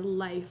in my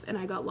life. And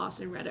I got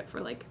lost in Reddit for,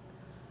 like,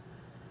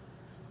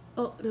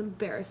 an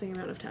embarrassing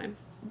amount of time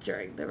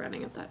during the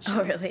running of that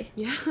show. Oh, really?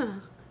 Yeah.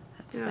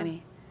 That's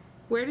funny.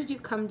 Where did you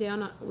come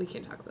down on? We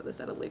can talk about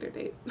this at a later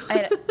date.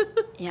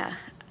 Yeah,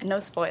 no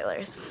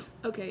spoilers.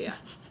 Okay, yeah.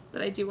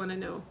 But I do want to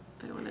know.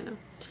 I want to know.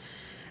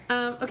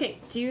 Okay,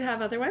 do you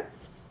have other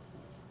ones?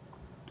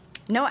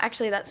 No,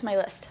 actually, that's my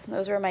list.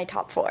 Those were my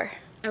top 4.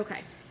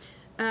 Okay.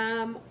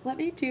 Let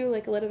me do,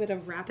 like, a little bit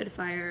of rapid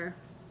fire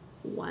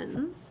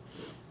ones.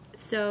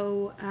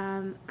 So,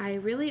 I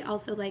really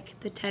also like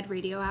the TED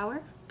Radio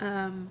Hour.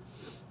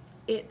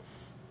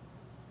 It's,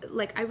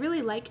 like, I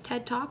really like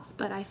TED Talks,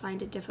 but I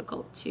find it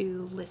difficult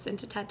to listen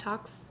to TED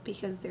Talks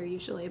because they're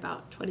usually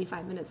about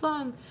 25 minutes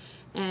long,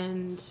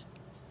 and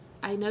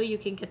I know you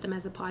can get them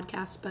as a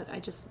podcast, but I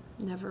just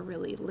never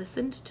really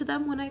listened to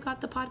them when I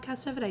got the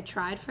podcast of it. I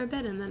tried for a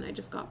bit, and then I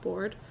just got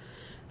bored.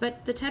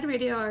 But the TED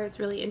Radio Hour is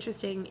really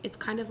interesting. It's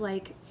kind of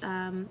like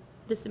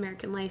This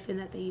American Life in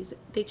that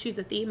they choose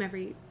a theme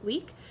every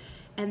week,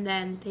 and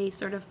then they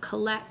sort of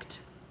collect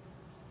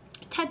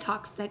TED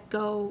Talks that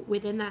go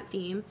within that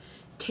theme,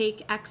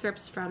 take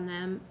excerpts from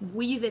them,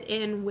 weave it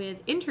in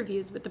with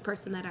interviews with the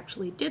person that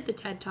actually did the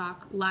TED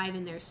Talk live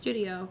in their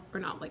studio, or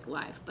not like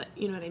live, but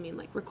you know what I mean,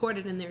 like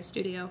recorded in their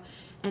studio,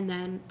 and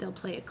then they'll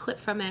play a clip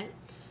from it.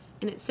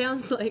 And it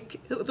sounds like,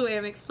 the way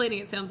I'm explaining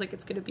it sounds like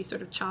it's going to be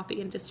sort of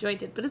choppy and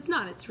disjointed, but it's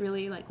not. It's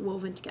really like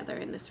woven together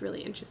in this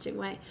really interesting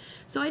way.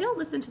 So I don't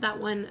listen to that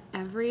one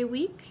every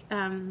week.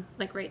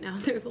 Like right now,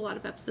 there's a lot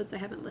of episodes I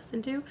haven't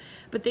listened to,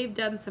 but they've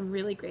done some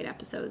really great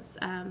episodes.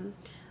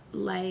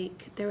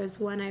 Like, there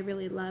was one I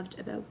really loved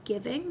about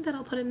giving that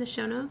I'll put in the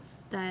show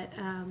notes that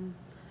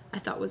I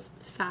thought was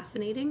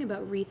fascinating,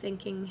 about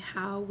rethinking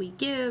how we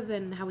give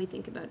and how we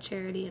think about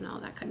charity and all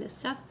that kind of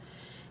stuff.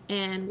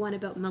 And one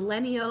about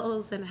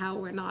millennials and how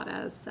we're not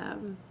as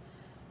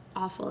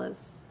awful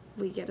as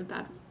we get a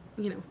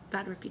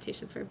bad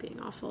reputation for being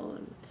awful,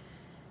 and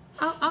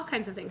all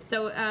kinds of things.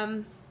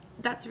 So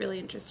that's really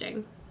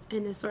interesting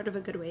and is sort of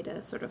a good way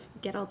to sort of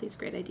get all these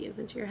great ideas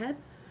into your head.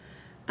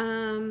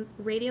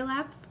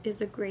 Radiolab is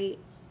a great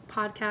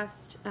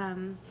podcast.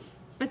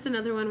 It's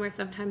another one where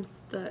sometimes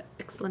the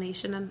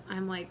explanation, and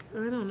I'm like,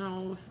 I don't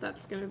know if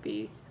that's going to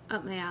be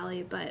up my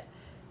alley, but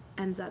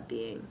ends up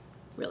being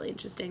really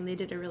interesting. They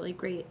did a really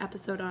great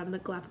episode on the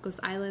Galapagos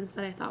Islands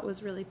that I thought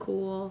was really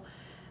cool.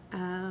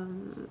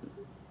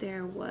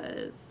 There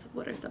was,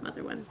 what are some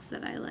other ones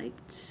that I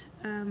liked?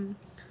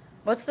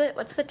 What's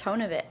the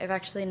tone of it? I've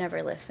actually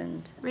never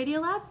listened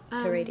Radiolab?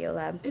 to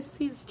Radiolab. It's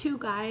these two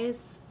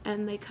guys,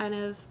 and they kind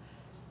of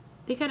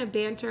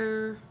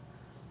banter.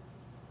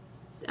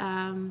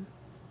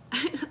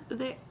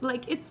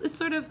 It's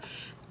sort of,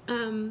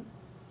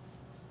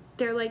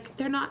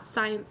 they're not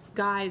science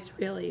guys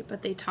really,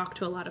 but they talk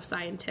to a lot of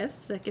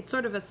scientists. Like, it's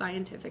sort of a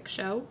scientific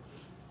show.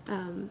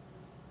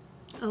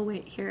 Oh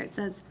wait, here it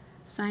says,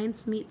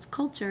 science meets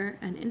culture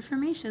and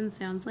information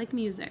sounds like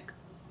music.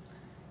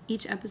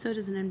 Each episode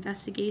is an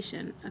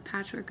investigation, a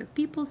patchwork of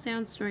people,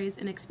 sound, stories,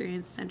 and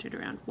experience centered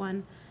around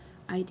one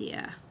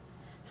idea.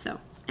 So,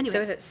 anyway.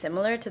 So is it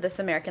similar to This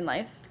American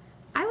Life?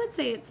 I would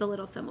say it's a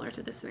little similar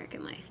to This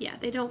American Life. Yeah,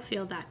 they don't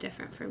feel that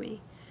different for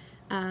me.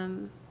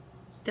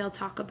 They'll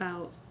talk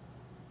about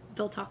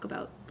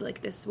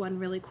like this one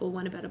really cool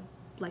one about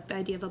the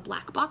idea of a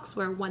black box,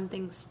 where one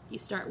thing, you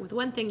start with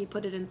one thing, you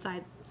put it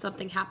inside,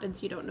 something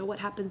happens, you don't know what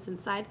happens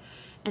inside,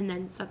 and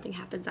then something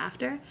happens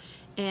after.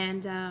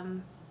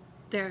 And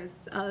there's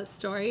a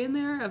story in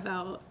there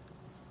about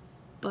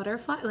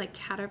butterfly, like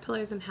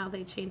caterpillars, and how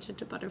they change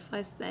into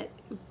butterflies that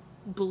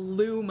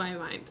blew my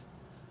mind.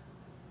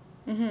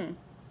 Mm-hmm.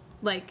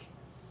 Like,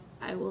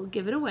 I will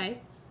give it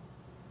away.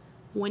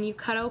 When you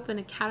cut open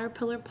a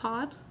caterpillar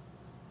pod,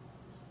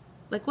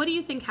 like, what do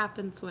you think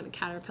happens when a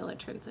caterpillar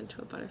turns into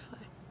a butterfly?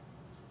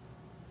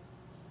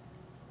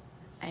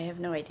 I have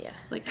no idea.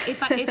 Like,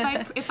 if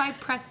I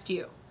pressed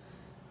you,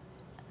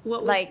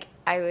 what would... Like,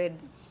 I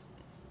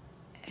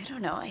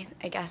don't know. I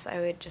guess I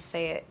would just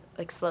say it,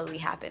 like, slowly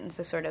happens.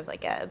 So sort of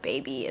like a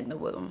baby in the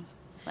womb.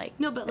 Like,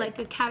 no, but like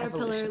a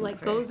caterpillar,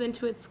 like, goes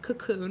into its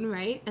cocoon,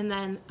 right? And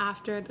then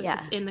after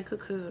it's in the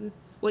cocoon,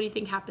 what do you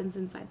think happens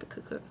inside the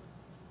cocoon?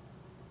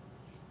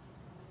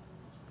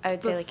 I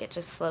would say, like, it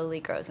just slowly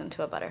grows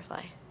into a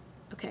butterfly.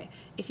 Okay,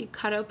 if you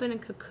cut open a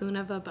cocoon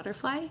of a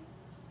butterfly,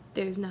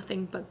 there's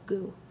nothing but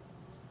goo.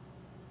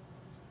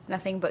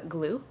 Nothing but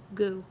glue?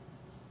 Goo.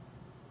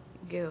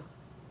 Goo.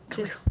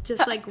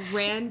 Just like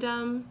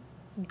random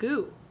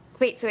goo.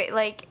 Wait,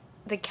 like,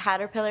 the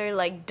caterpillar,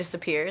 like,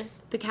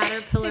 disappears? The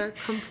caterpillar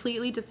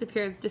completely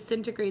disappears,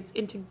 disintegrates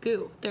into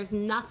goo. There's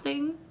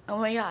nothing. Oh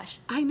my gosh.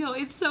 I know,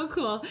 it's so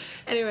cool.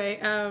 Anyway,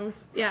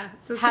 yeah.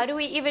 So how do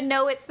we even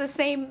know it's the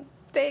same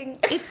thing?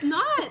 It's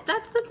not.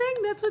 That's the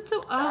thing. That's what's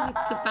so... Oh,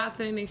 it's a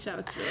fascinating show.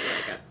 It's really,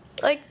 really good.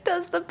 Like,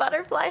 does the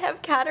butterfly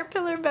have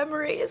caterpillar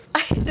memories?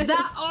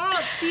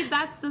 See,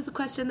 that's the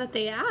question that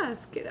they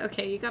ask.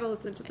 Okay, you gotta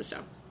listen to the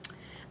show.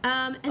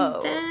 And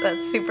then,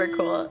 that's super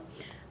cool.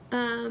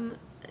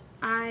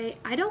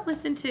 I don't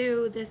listen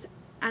to this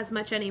as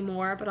much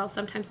anymore, but I'll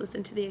sometimes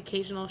listen to the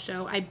occasional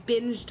show. I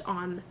binged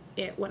on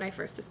it when I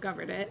first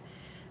discovered it.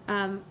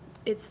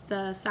 It's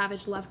the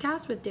Savage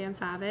Lovecast with Dan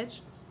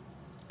Savage.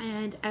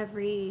 And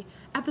every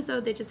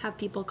episode, they just have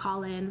people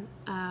call in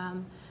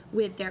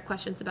with their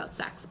questions about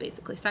sex,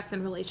 basically, sex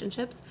and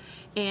relationships.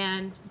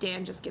 And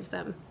Dan just gives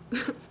them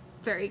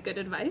very good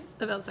advice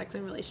about sex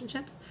and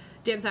relationships.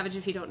 Dan Savage,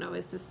 if you don't know,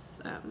 is this...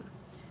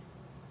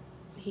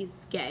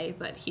 he's gay,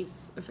 but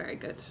he's a very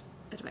good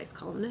advice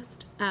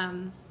columnist.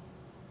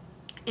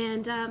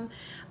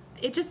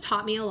 It just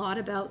taught me a lot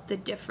about the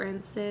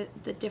difference, the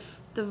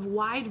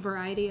wide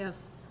variety of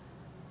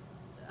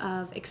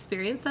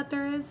experience that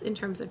there is in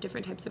terms of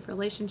different types of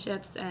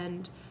relationships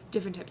and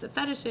different types of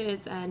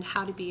fetishes and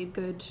how to be a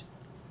good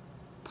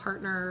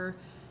partner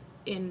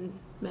in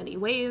many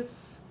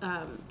ways,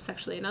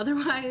 sexually and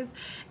otherwise.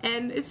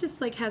 And it's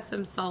just like has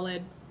some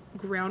solid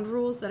ground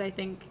rules that I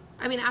think,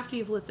 I mean, after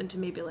you've listened to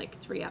maybe like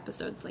 3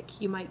 episodes, like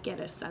you might get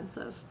a sense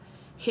of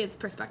his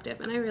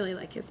perspective, and I really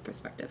like his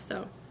perspective,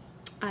 so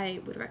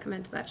I would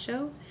recommend that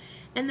show.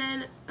 And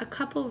then a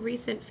couple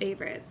recent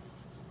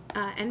favorites.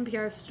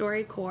 NPR's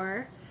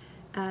StoryCorps.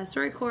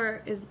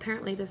 StoryCorps is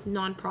apparently this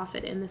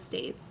nonprofit in the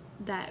States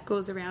that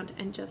goes around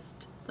and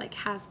just like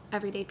has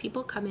everyday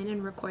people come in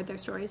and record their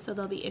stories. So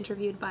they'll be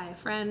interviewed by a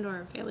friend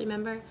or a family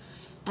member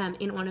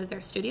in one of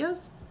their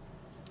studios,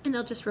 and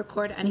they'll just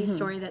record any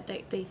story that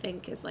they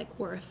think is like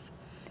worth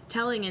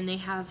telling, and they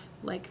have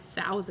like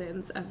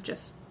thousands of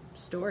just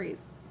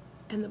stories.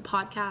 And the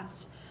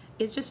podcast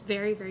is just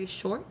very, very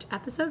short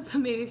episodes, so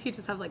maybe if you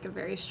just have like a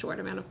very short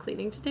amount of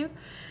cleaning to do,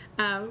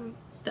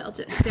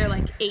 they're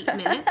like 8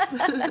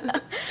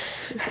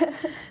 minutes,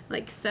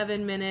 like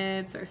 7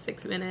 minutes or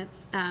 6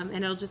 minutes, and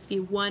it'll just be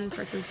one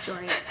person's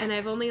story. And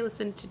I've only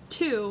listened to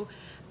 2,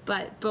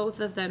 but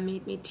both of them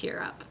made me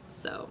tear up,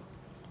 so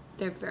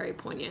they're very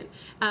poignant.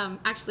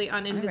 Actually,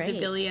 on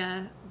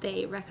Invisibilia,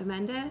 they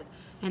recommend it,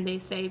 and they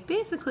say,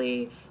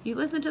 basically, you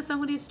listen to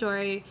somebody's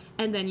story,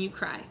 and then you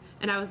cry.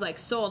 And I was like,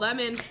 sold, I'm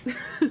in.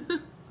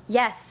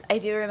 Yes, I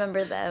do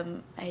remember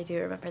them.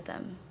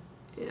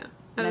 Yeah.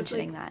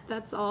 Mentioning that.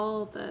 That's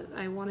all that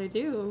I want to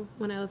do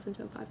when I listen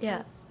to a podcast.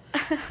 Yeah.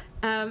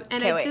 And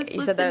okay, I just wait,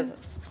 you said that was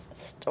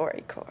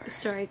StoryCorps.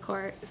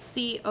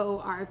 StoryCorps,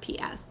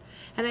 CORPS.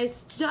 And I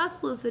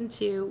just listened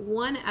to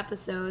one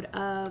episode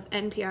of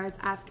NPR's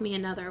Ask Me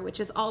Another, which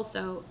is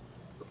also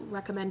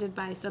recommended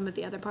by some of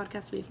the other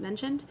podcasts we've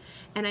mentioned.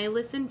 And I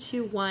listened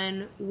to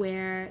one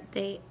where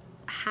they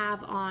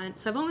have on,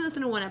 so I've only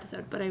listened to one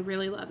episode, but I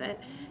really love it.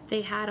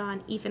 They had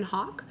on Ethan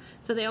Hawke.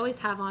 So they always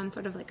have on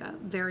sort of like a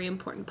very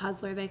important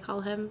puzzler, they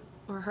call him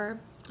or her,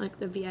 like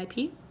the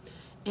VIP.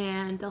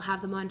 And they'll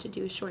have them on to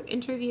do a short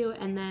interview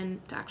and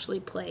then to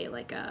actually play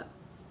like a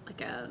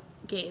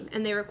game.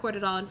 And they record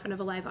it all in front of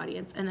a live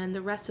audience. And then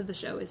the rest of the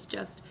show is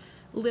just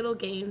little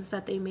games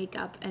that they make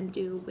up and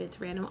do with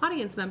random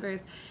audience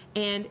members.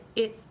 And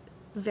it's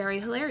very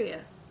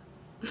hilarious.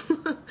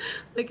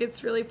 Like,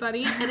 it's really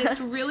funny, and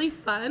it's really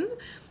fun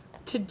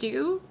to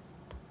do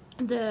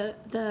the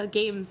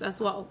games as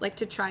well, like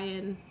to try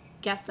and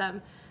guess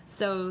them.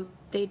 So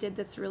they did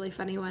this really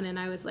funny one, and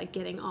I was like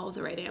getting all of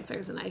the right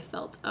answers, and I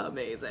felt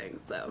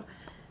amazing. So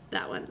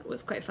that one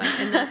was quite fun,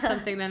 and that's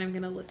something that I'm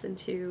going to listen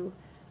to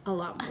a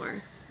lot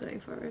more going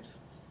forward.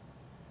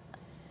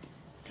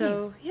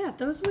 So yeah,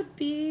 those would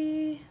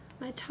be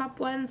my top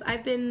ones.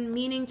 I've been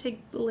meaning to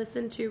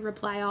listen to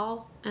Reply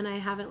All, and I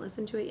haven't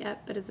listened to it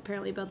yet, but it's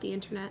apparently about the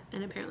internet,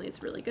 and apparently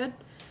it's really good.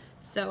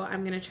 So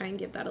I'm going to try and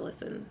give that a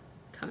listen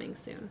coming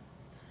soon.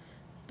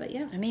 But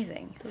yeah.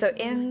 Amazing. So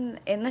in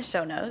the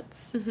show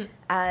notes,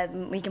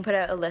 we can put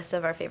out a list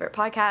of our favorite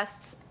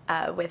podcasts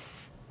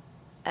with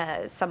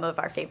some of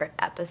our favorite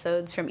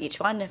episodes from each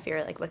one if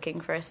you're like looking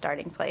for a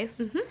starting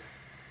place.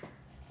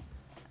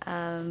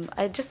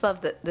 I just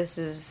love that this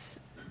is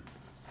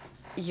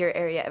your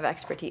area of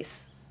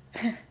expertise.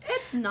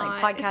 It's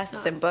not. Like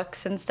podcasts and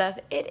books and stuff.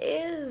 It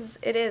is.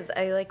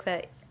 I like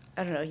that.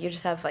 I don't know. You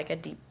just have like a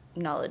deep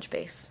knowledge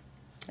base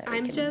that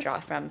we can draw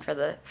from for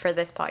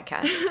this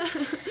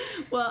podcast.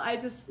 Well, I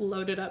just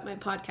loaded up my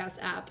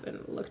podcast app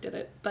and looked at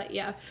it. But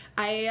yeah,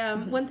 I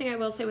one thing I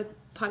will say with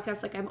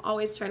podcasts, like I'm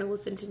always trying to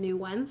listen to new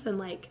ones and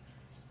like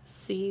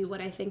see what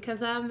I think of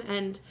them.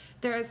 And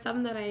there are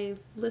some that I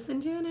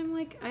listen to and I'm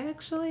like,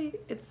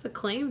 it's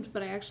acclaimed,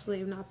 but I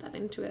actually am not that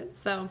into it.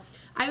 So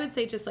I would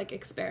say just like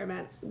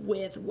experiment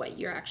with what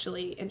you're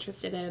actually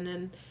interested in,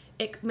 and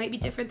it might be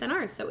different than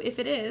ours. So if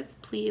it is,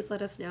 please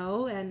let us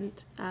know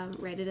and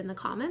write it in the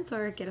comments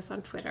or get us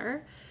on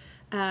Twitter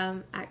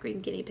at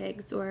Green Guinea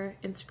Pigs or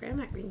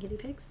Instagram at Green Guinea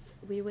Pigs.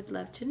 We would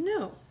love to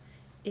know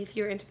if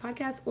you're into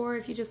podcasts or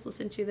if you just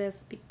listen to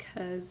this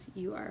because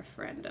you are a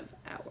friend of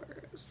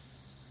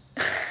ours.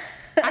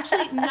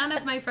 Actually, none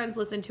of my friends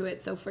listen to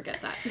it, so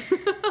forget that.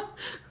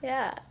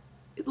 Yeah.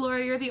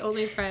 Laura, you're the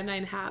only friend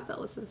I have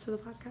that listens to the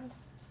podcast.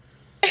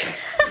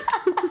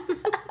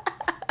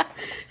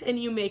 And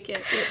you make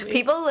it with me.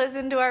 People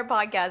listen to our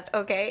podcast,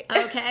 okay?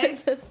 Okay.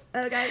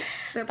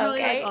 They're probably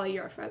Okay. like all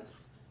your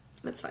friends.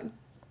 That's fine.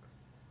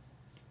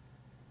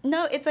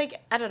 No, it's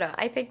like, I don't know.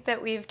 I think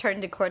that we've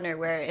turned a corner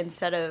where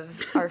instead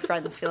of our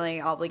friends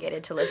feeling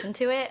obligated to listen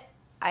to it,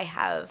 I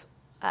have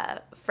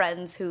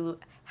friends who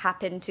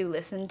happen to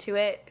listen to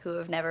it, who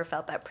have never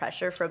felt that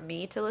pressure from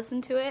me to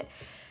listen to it,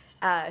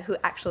 who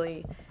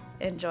actually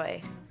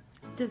enjoy.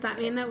 Does that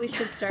mean that we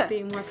should start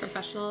being more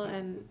professional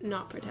and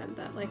not pretend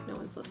that like no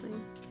one's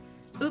listening?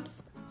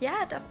 Oops.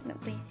 Yeah,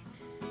 definitely.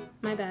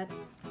 My bad.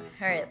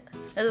 All right.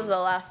 This is the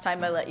last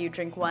time I let you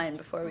drink wine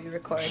before we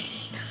record.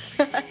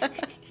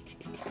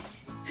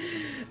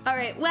 All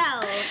right.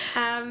 Well,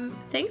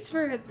 thanks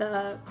for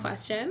the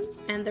question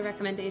and the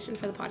recommendation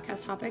for the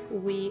podcast topic.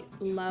 We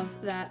love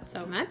that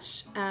so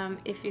much.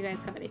 If you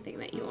guys have anything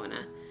that you want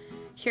to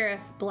hear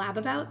us blab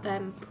about,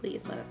 then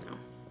please let us know.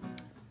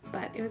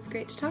 But it was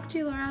great to talk to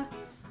you, Laura.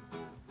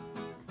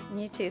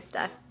 You too,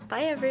 Steph.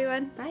 Bye,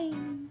 everyone. Bye.